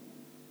value.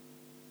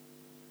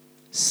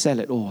 Sell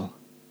it all,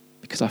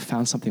 because I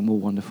found something more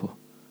wonderful.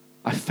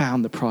 I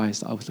found the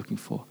prize that I was looking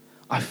for.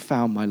 I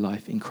found my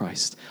life in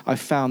Christ. I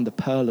found the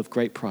pearl of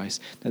great price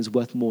that is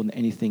worth more than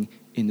anything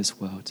in this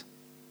world.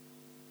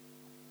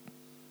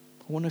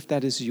 I wonder if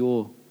that is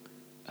your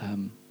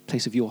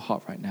place of your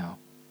heart right now.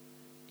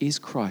 Is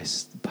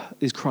Christ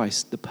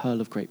the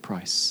pearl of great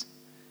price?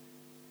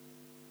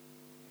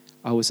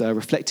 I was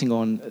reflecting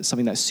on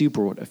something that Sue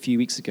brought a few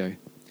weeks ago.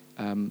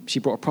 She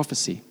brought a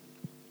prophecy,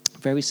 a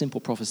very simple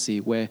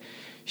prophecy, where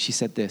she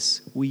said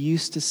this: "We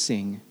used to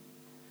sing,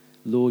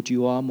 'Lord,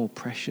 you are more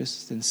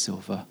precious than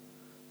silver.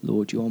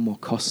 Lord, you are more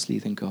costly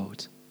than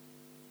gold.'"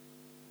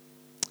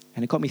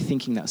 And it got me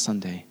thinking that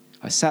Sunday.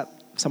 I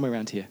sat somewhere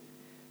around here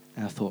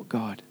and I thought,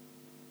 God,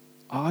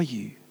 are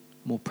you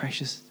more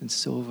precious than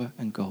silver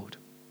and gold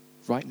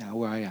right now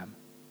where I am?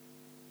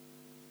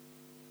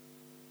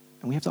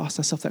 And we have to ask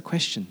ourselves that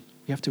question.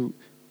 We have to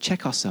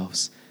check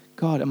ourselves.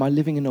 God, am I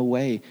living in a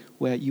way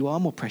where you are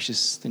more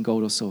precious than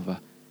gold or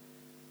silver?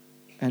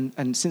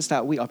 And since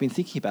that week, I've been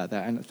thinking about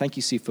that. And thank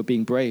you, Sue, for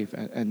being brave.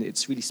 And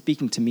it's really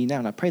speaking to me now.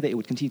 And I pray that it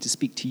would continue to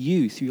speak to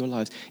you through your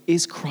lives.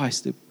 Is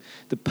Christ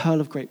the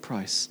pearl of great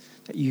price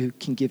that you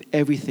can give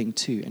everything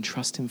to and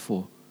trust him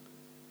for?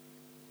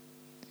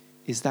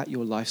 Is that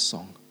your life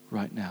song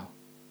right now?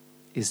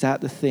 Is that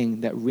the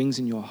thing that rings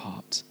in your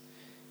heart?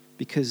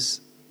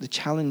 Because the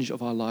challenge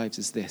of our lives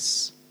is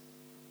this.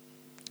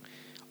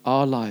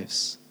 Our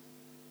lives,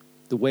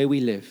 the way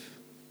we live,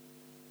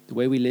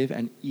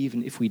 and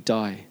even if we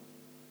die,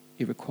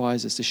 it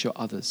requires us to show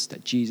others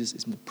that Jesus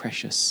is more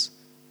precious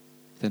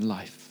than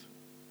life.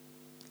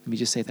 Let me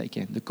just say that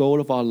again. The goal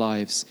of our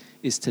lives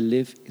is to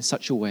live in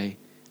such a way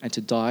and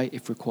to die,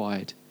 if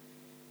required,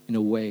 in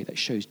a way that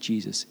shows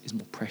Jesus is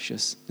more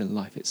precious than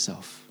life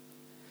itself.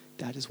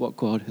 That is what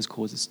God has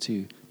called us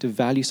to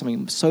value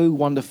something so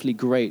wonderfully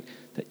great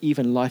that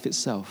even life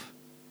itself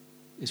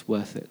is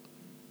worth it.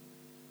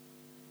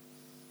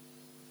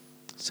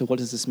 So what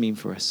does this mean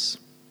for us?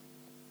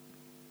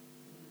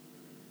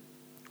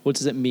 What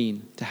does it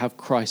mean to have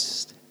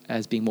Christ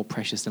as being more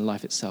precious than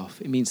life itself?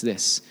 It means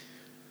this: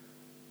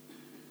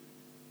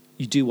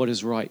 you do what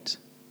is right,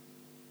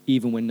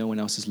 even when no one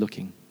else is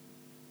looking.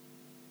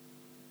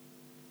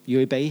 You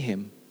obey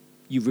him.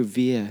 You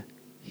revere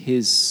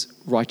his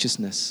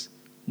righteousness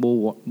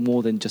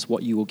more than just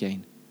what you will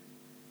gain.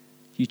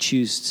 You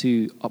choose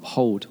to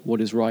uphold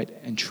what is right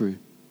and true.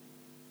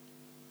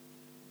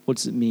 What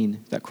does it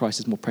mean that Christ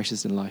is more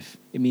precious than life?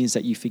 It means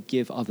that you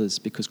forgive others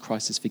because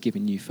Christ has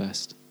forgiven you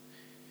first.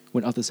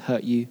 When others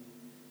hurt you,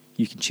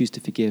 you can choose to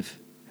forgive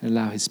and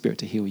allow his Spirit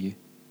to heal you.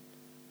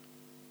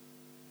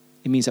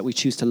 It means that we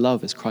choose to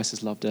love as Christ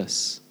has loved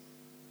us.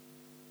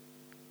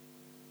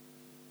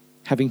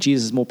 Having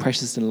Jesus more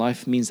precious than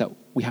life means that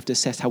we have to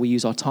assess how we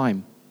use our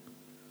time.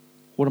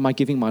 What am I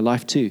giving my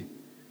life to?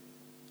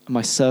 Am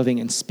I serving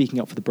and speaking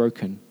up for the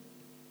broken?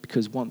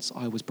 Because once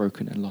I was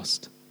broken and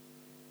lost.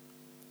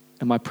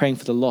 Am I praying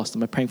for the lost?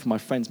 Am I praying for my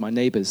friends, my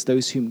neighbors,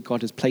 those whom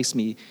God has placed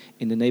me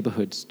in the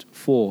neighborhoods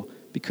for?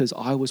 Because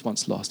I was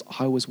once lost.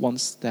 I was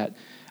once the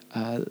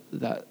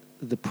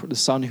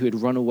son who had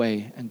run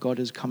away, and God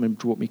has come and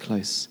brought me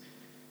close.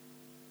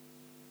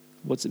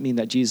 What does it mean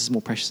that Jesus is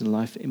more precious than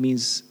life? It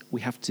means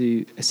we have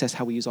to assess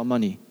how we use our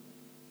money.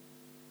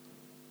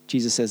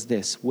 Jesus says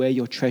this: where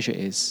your treasure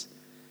is,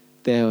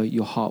 there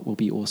your heart will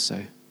be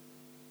also.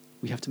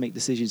 We have to make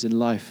decisions in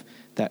life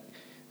that,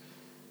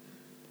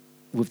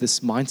 with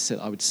this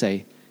mindset, I would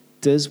say,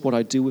 does what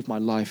I do with my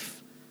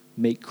life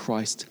make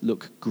Christ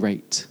look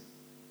great?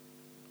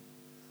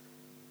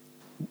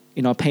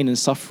 In our pain and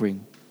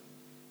suffering,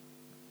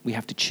 we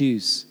have to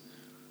choose.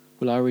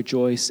 Will I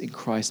rejoice in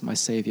Christ, my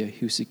Savior,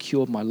 who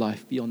secured my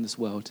life beyond this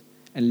world,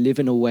 and live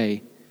in a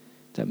way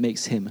that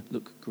makes him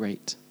look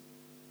great?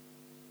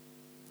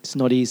 It's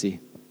not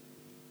easy.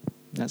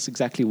 That's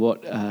exactly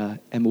what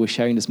Emma was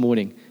sharing this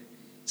morning.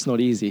 It's not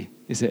easy,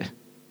 is it?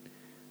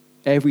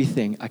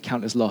 Everything I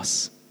count as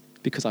loss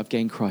because I've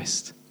gained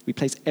Christ. We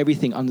place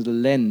everything under the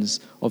lens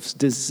of,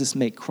 does this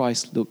make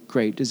Christ look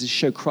great? Does this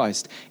show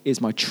Christ is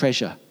my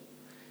treasure?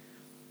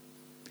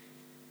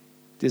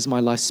 Does my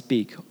life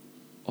speak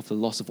of the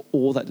loss of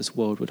all that this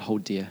world would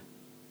hold dear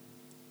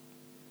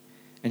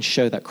and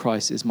show that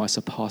Christ is my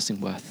surpassing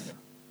worth?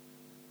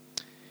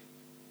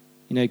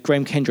 You know,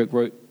 Graham Kendrick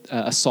wrote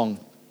a song.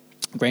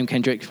 Graham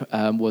Kendrick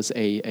was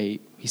he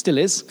still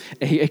is,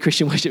 a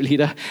Christian worship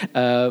leader,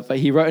 but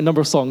he wrote a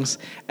number of songs,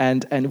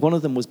 and one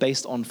of them was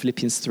based on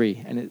Philippians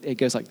 3, and it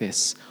goes like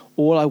this.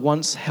 All I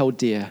once held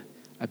dear,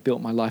 I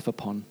built my life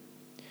upon.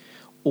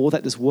 All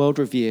that this world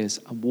reveres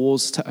are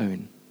wars to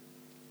own.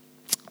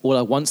 All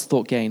I once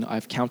thought gain,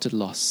 I've counted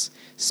loss,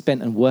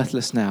 spent and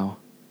worthless now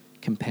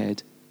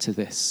compared to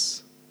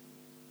this.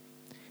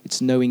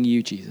 It's knowing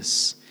you,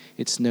 Jesus.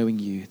 It's knowing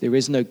you. There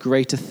is no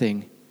greater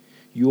thing.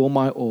 You are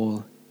my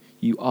all.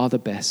 You are the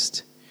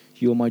best.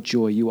 You are my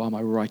joy. You are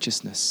my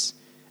righteousness.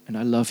 And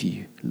I love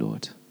you,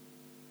 Lord.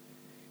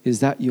 Is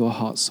that your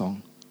heart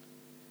song?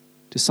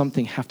 Does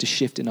something have to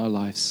shift in our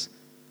lives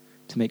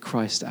to make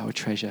Christ our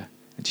treasure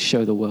and to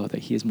show the world that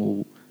he is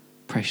more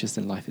precious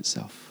than life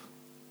itself?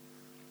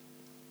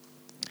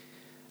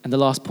 And the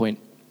last point,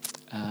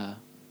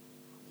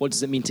 what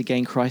does it mean to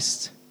gain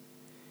Christ?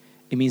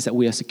 It means that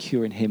we are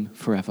secure in him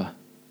forever.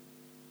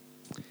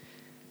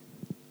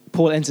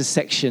 Paul ends a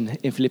section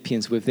in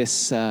Philippians with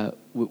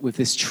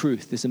this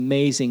truth, this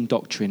amazing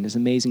doctrine, this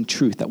amazing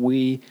truth that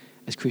we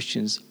as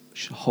Christians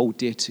should hold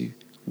dear to,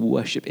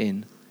 worship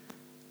in,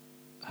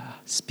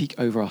 speak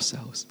over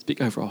ourselves,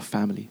 speak over our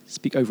family,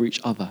 speak over each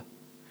other.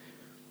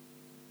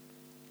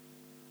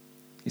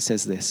 It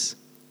says this,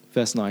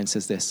 verse 9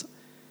 says this,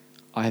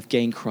 I have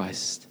gained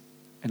Christ,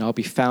 and I'll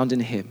be found in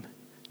him,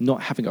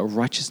 not having a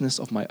righteousness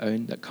of my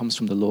own that comes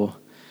from the law,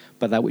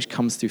 but that which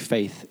comes through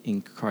faith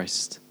in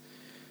Christ,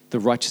 the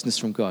righteousness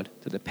from God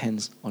that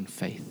depends on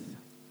faith.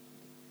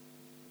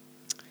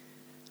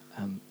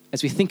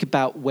 As we think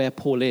about where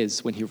Paul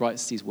is when he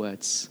writes these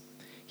words,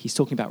 he's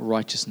talking about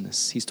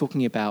righteousness. He's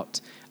talking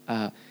about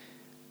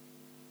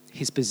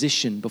his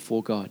position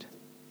before God.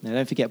 Now,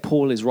 don't forget,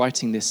 Paul is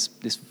writing this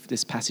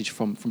passage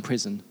from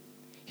prison.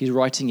 He's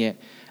writing it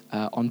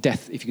on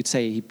death. If you could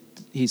say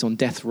he's on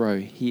death row.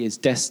 He is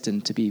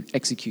destined to be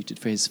executed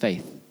for his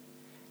faith.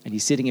 And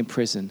he's sitting in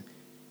prison,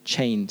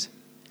 chained,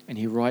 and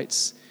he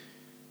writes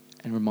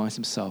and reminds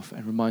himself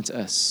and reminds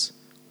us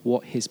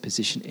what his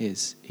position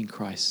is in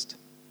Christ.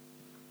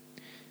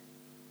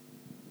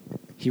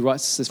 He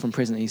writes this from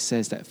prison and he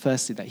says that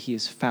firstly that he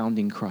is found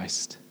in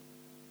Christ.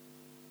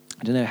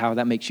 I don't know how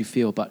that makes you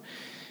feel, but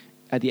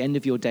at the end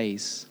of your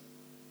days,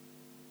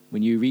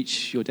 when you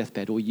reach your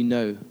deathbed or you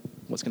know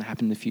what's going to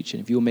happen in the future,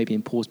 if you're maybe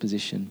in Paul's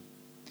position,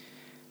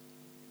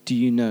 do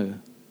you know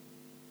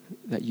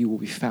that you will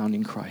be found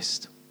in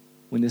Christ?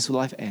 When this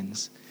life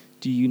ends,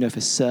 do you know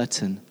for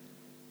certain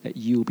that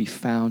you will be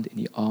found in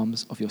the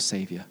arms of your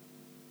Savior?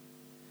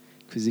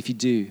 Because if you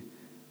do,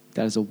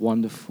 that is a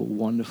wonderful,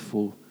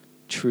 wonderful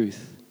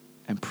truth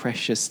and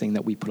precious thing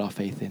that we put our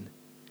faith in.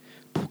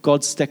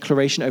 God's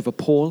declaration over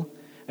Paul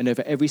and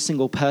over every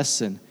single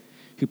person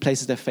who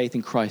places their faith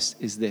in Christ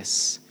is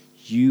this: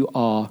 you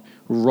are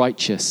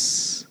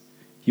righteous.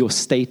 Your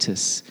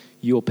status,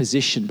 your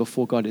position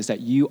before God is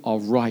that you are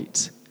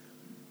right.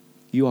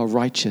 You are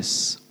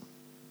righteous.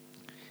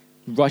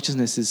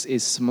 Righteousness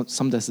is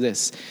summed as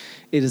this: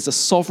 it is a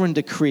sovereign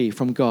decree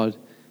from God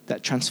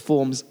that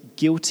transforms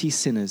guilty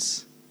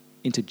sinners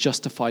into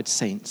justified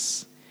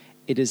saints.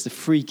 It is the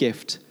free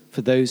gift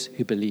for those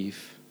who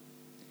believe.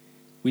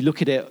 We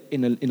look at it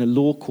in a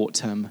law court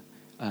term,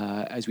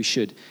 as we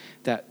should,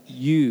 that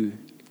you,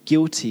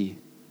 guilty,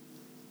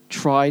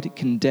 tried,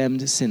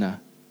 condemned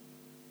sinner,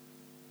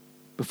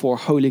 before a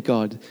holy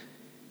God,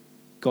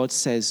 God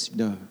says,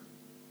 no,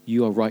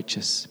 you are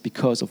righteous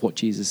because of what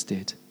Jesus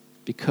did,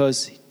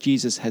 because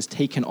Jesus has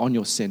taken on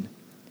your sin.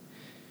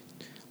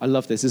 I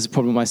love this. This is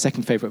probably my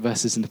second favorite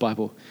verses in the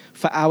Bible.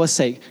 For our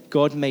sake,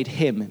 God made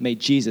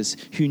Jesus,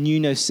 who knew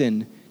no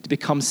sin, to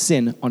become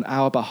sin on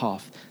our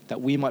behalf,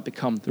 that we might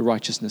become the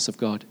righteousness of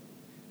God.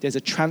 There's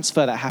a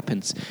transfer that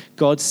happens.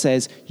 God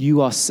says,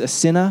 you are a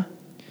sinner.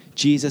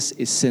 Jesus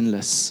is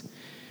sinless.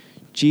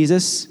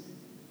 Jesus,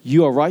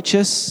 you are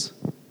righteous.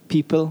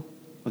 People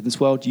of this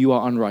world, you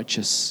are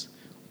unrighteous.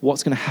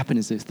 What's going to happen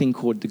is a thing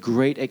called the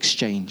great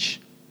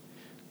exchange.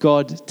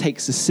 God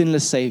takes the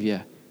sinless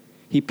Savior.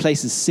 He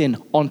places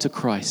sin onto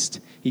Christ.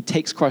 He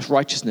takes Christ's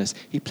righteousness.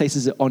 He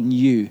places it on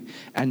you.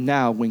 And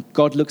now when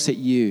God looks at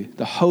you,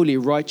 the holy,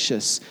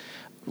 righteous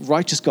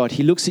God,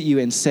 he looks at you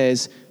and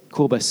says,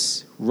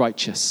 Corbus,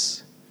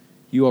 righteous.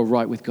 You are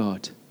right with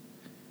God.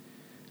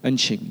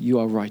 Unching, you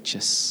are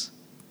righteous.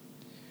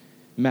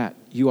 Matt,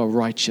 you are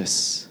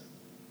righteous.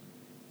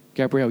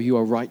 Gabrielle, you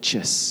are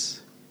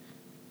righteous.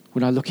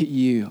 When I look at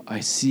you, I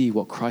see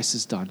what Christ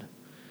has done,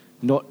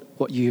 not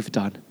what you have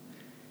done.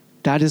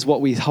 That is what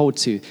we hold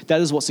to.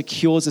 That is what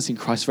secures us in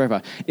Christ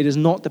forever. It is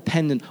not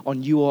dependent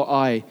on you or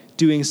I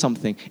doing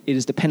something. It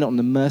is dependent on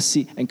the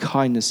mercy and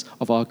kindness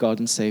of our God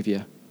and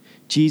Savior.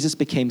 Jesus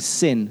became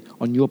sin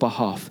on your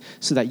behalf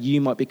so that you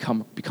might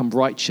become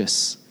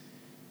righteous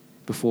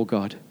before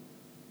God.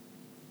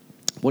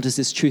 What does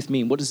this truth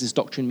mean? What does this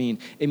doctrine mean?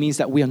 It means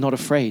that we are not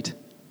afraid.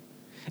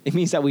 It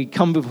means that we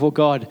come before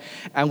God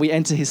and we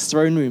enter his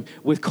throne room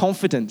with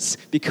confidence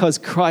because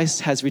Christ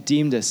has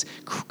redeemed us.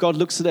 God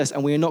looks at us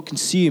and we are not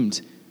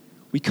consumed.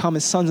 We come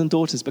as sons and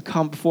daughters, but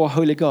come before a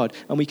holy God,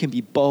 and we can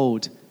be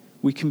bold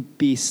We can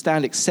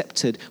stand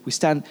accepted. We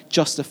stand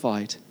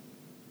justified.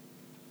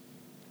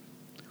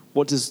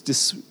 What does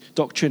this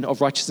doctrine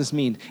of righteousness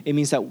mean? It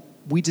means that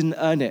we didn't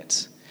earn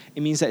it.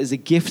 It means that it's a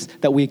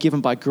gift that we are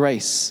given by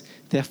grace.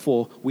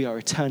 Therefore, we are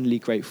eternally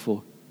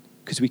grateful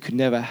because we could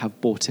never have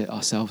bought it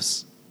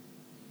ourselves.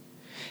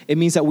 It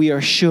means that we are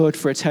assured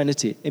for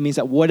eternity. It means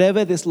that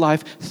whatever this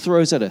life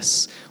throws at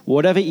us,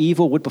 whatever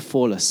evil would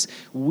befall us,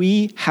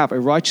 we have a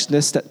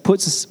righteousness that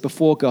puts us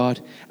before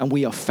God, and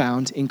we are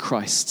found in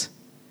Christ.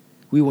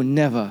 We will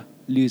never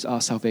lose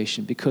our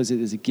salvation because it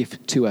is a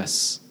gift to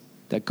us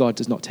that God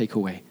does not take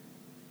away.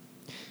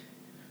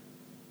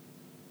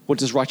 What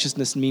does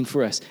righteousness mean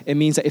for us? It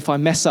means that if I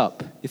mess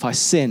up, if I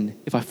sin,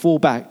 if I fall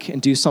back and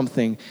do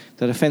something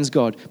that offends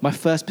God, my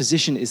first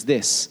position is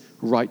this: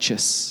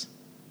 righteous.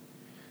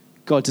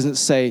 God doesn't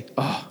say,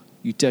 oh,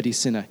 you dirty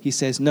sinner. He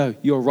says, no,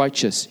 you're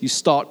righteous. You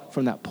start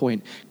from that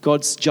point.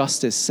 God's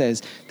justice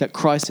says that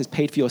Christ has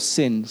paid for your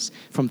sins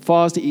from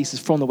far as the east is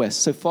from the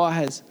west. So far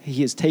as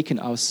he has taken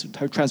our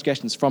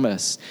transgressions from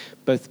us,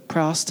 both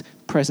past,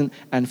 present,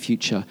 and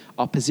future.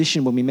 Our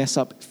position when we mess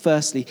up,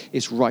 firstly,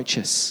 is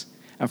righteous.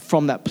 And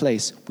from that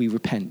place, we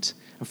repent.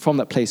 And from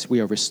that place,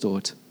 we are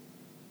restored.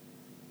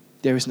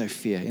 There is no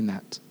fear in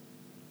that.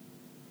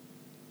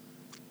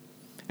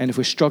 And if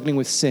we're struggling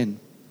with sin,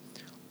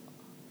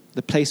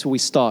 the place where we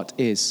start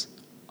is,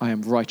 I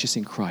am righteous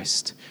in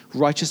Christ.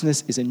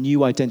 Righteousness is a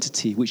new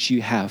identity which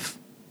you have.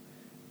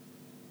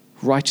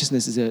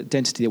 Righteousness is an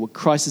identity that what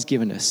Christ has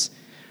given us.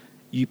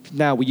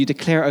 Now, when you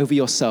declare over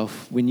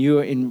yourself,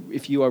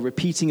 if you are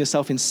repeating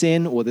yourself in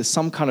sin, or there's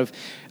some kind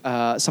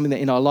of something that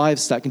in our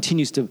lives that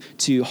continues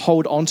to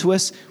hold on to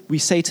us, we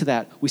say,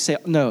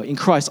 no, in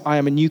Christ, I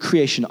am a new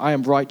creation. I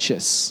am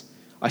righteous.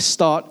 I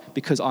start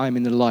because I am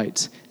in the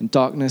light. In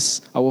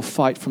darkness, I will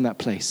fight from that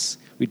place.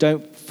 We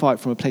don't fight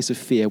from a place of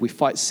fear. We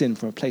fight sin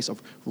from a place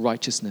of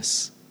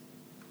righteousness.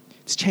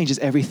 This changes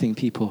everything,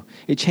 people.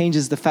 It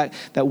changes the fact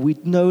that we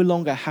no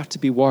longer have to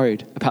be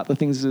worried about the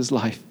things of this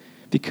life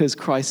because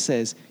Christ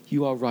says,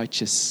 you are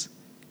righteous.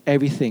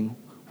 Everything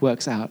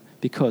works out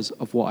because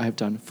of what I have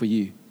done for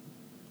you.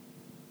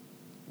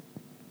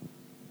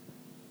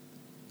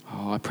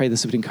 Oh, I pray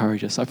this would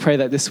encourage us. I pray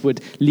that this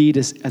would lead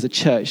us as a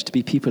church to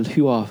be people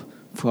who are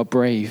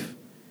brave,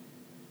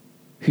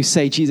 who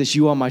say, Jesus,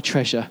 you are my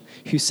treasure,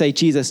 who say,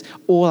 Jesus,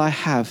 all I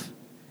have,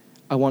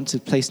 I want to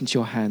place into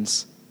your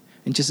hands.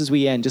 And just as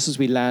we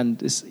land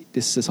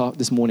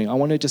this morning, I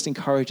want to just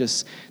encourage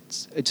us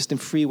just in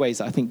 3 ways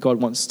that I think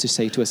God wants to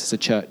say to us as a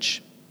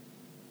church.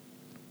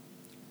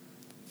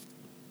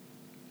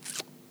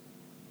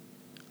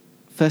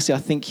 Firstly, I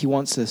think he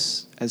wants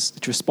us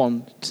to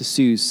respond to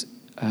Sue's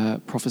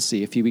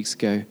prophecy a few weeks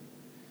ago.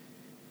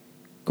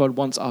 God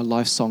wants our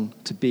life song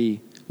to be,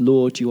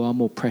 Lord, you are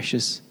more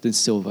precious than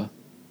silver.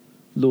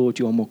 Lord,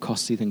 you are more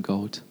costly than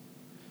gold.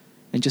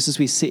 And just as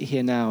we sit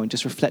here now and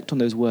just reflect on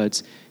those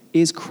words,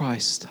 is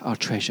Christ our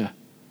treasure?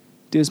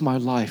 Does my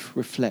life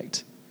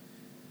reflect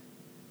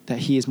that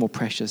he is more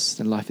precious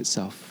than life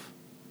itself?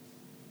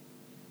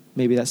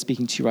 Maybe that's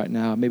speaking to you right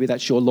now. Maybe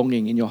that's your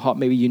longing in your heart.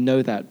 Maybe you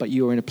know that, but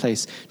you are in a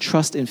place.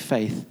 Trust in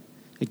faith,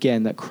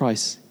 again, that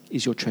Christ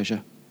is your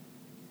treasure.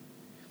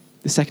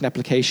 The second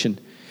application,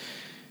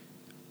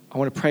 I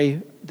want to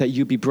pray that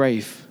you be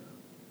brave.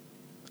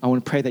 I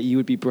want to pray that you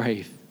would be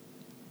brave.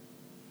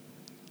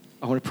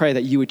 I want to pray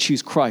that you would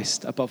choose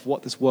Christ above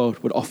what this world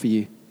would offer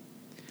you.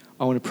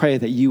 I want to pray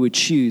that you would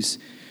choose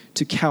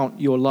to count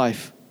your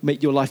life,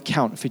 make your life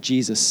count for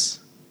Jesus,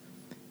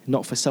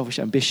 not for selfish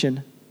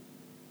ambition,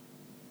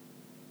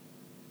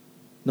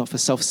 not for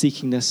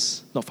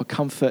self-seekingness, not for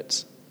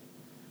comfort.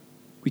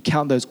 We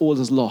count those all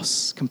as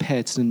loss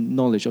compared to the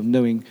knowledge of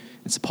knowing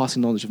and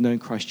surpassing knowledge of knowing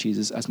Christ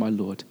Jesus as my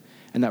Lord.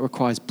 And that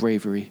requires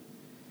bravery.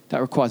 That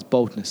requires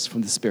boldness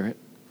from the Spirit.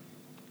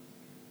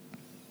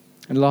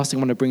 And the last thing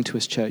I want to bring to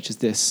us, church, is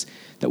this,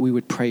 that we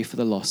would pray for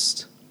the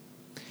lost.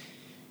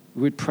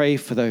 We would pray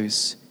for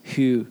those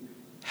who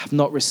have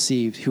not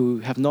received, who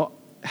have not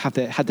had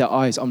their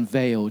eyes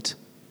unveiled,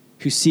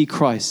 who see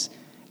Christ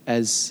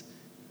as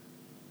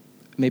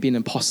maybe an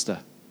imposter,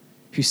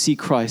 who see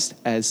Christ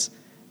as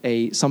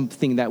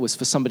something that was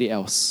for somebody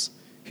else,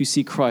 who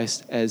see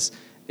Christ as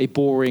a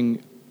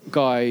boring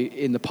guy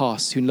in the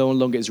past who no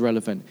longer is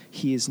relevant.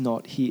 He is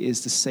not. He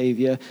is the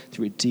Savior,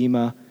 the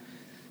Redeemer,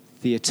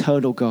 the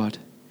eternal God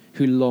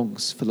who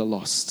longs for the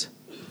lost.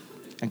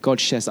 And God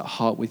shares that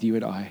heart with you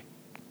and I.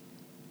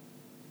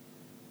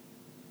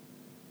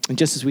 And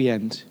just as we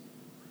end,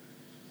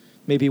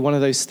 maybe one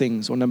of those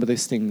things or a number of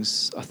those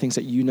things are things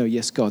that you know,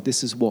 yes, God,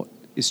 this is what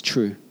is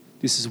true.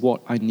 This is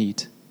what I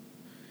need.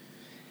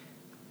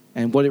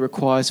 And what it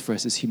requires for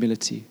us is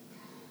humility,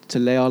 to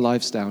lay our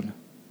lives down,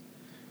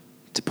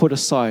 to put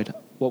aside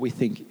what we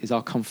think is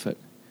our comfort,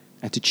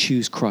 and to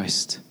choose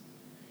Christ.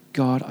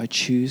 God, I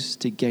choose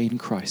to gain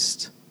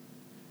Christ.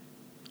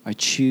 I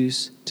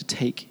choose to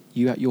take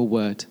you at your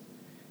word.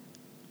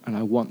 And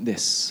I want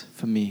this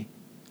for me.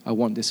 I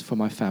want this for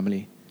my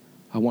family.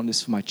 I want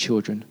this for my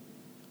children.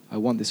 I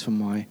want this for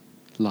my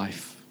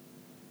life.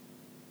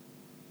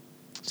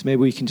 So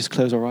maybe we can just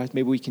close our eyes.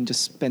 Maybe we can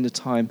just spend a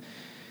time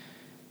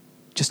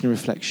just in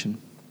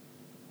reflection.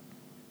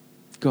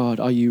 God,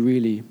 are you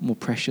really more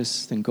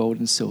precious than gold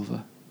and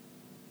silver?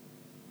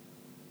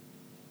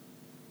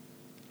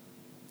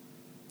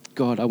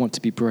 God, I want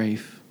to be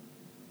brave.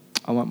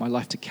 I want my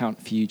life to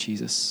count for you,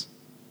 Jesus.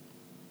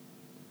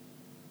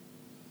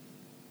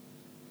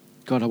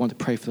 God, I want to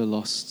pray for the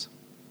lost.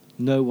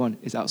 No one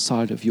is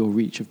outside of your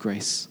reach of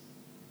grace.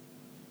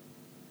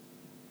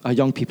 Our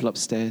young people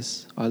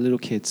upstairs, our little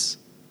kids,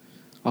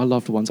 our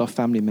loved ones, our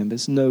family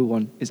members, no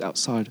one is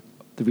outside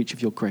the reach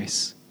of your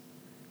grace.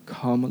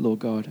 Come, Lord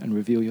God, and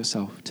reveal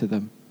yourself to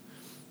them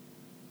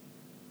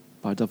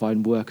by a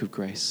divine work of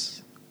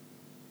grace.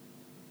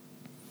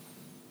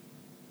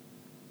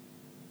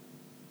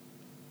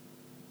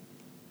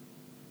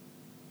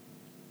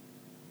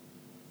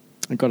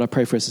 And God, I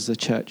pray for us as a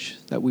church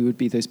that we would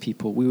be those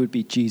people. We would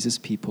be Jesus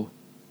people.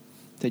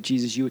 That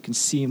Jesus, you would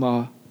consume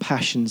our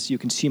passions, you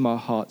consume our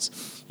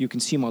hearts, you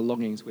consume our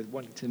longings with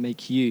wanting to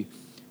make you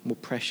more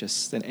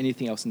precious than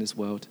anything else in this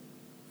world.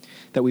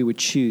 That we would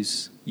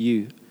choose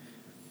you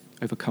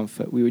over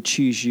comfort. We would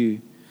choose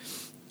you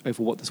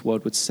over what this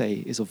world would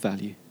say is of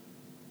value.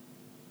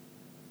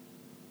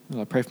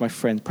 And I pray for my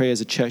friend, pray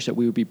as a church that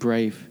we would be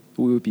brave,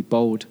 we would be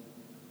bold,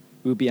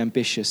 we would be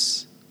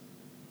ambitious.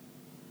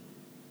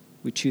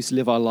 We choose to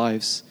live our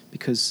lives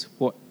because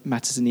what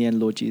matters in the end,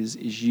 Lord Jesus,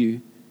 is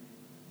you.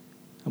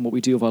 And what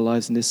we do with our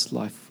lives in this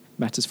life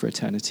matters for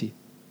eternity.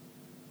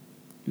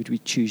 Would we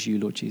choose you,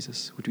 Lord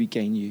Jesus? Would we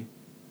gain you?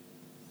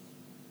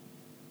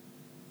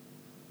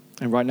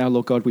 And right now,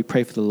 Lord God, we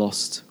pray for the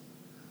lost.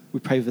 We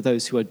pray for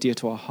those who are dear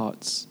to our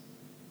hearts.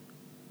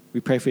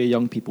 We pray for your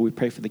young people. We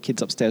pray for the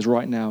kids upstairs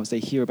right now as they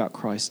hear about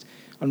Christ.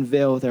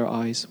 Unveil their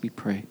eyes, we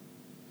pray,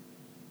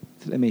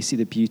 that they may see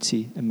the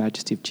beauty and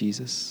majesty of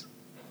Jesus.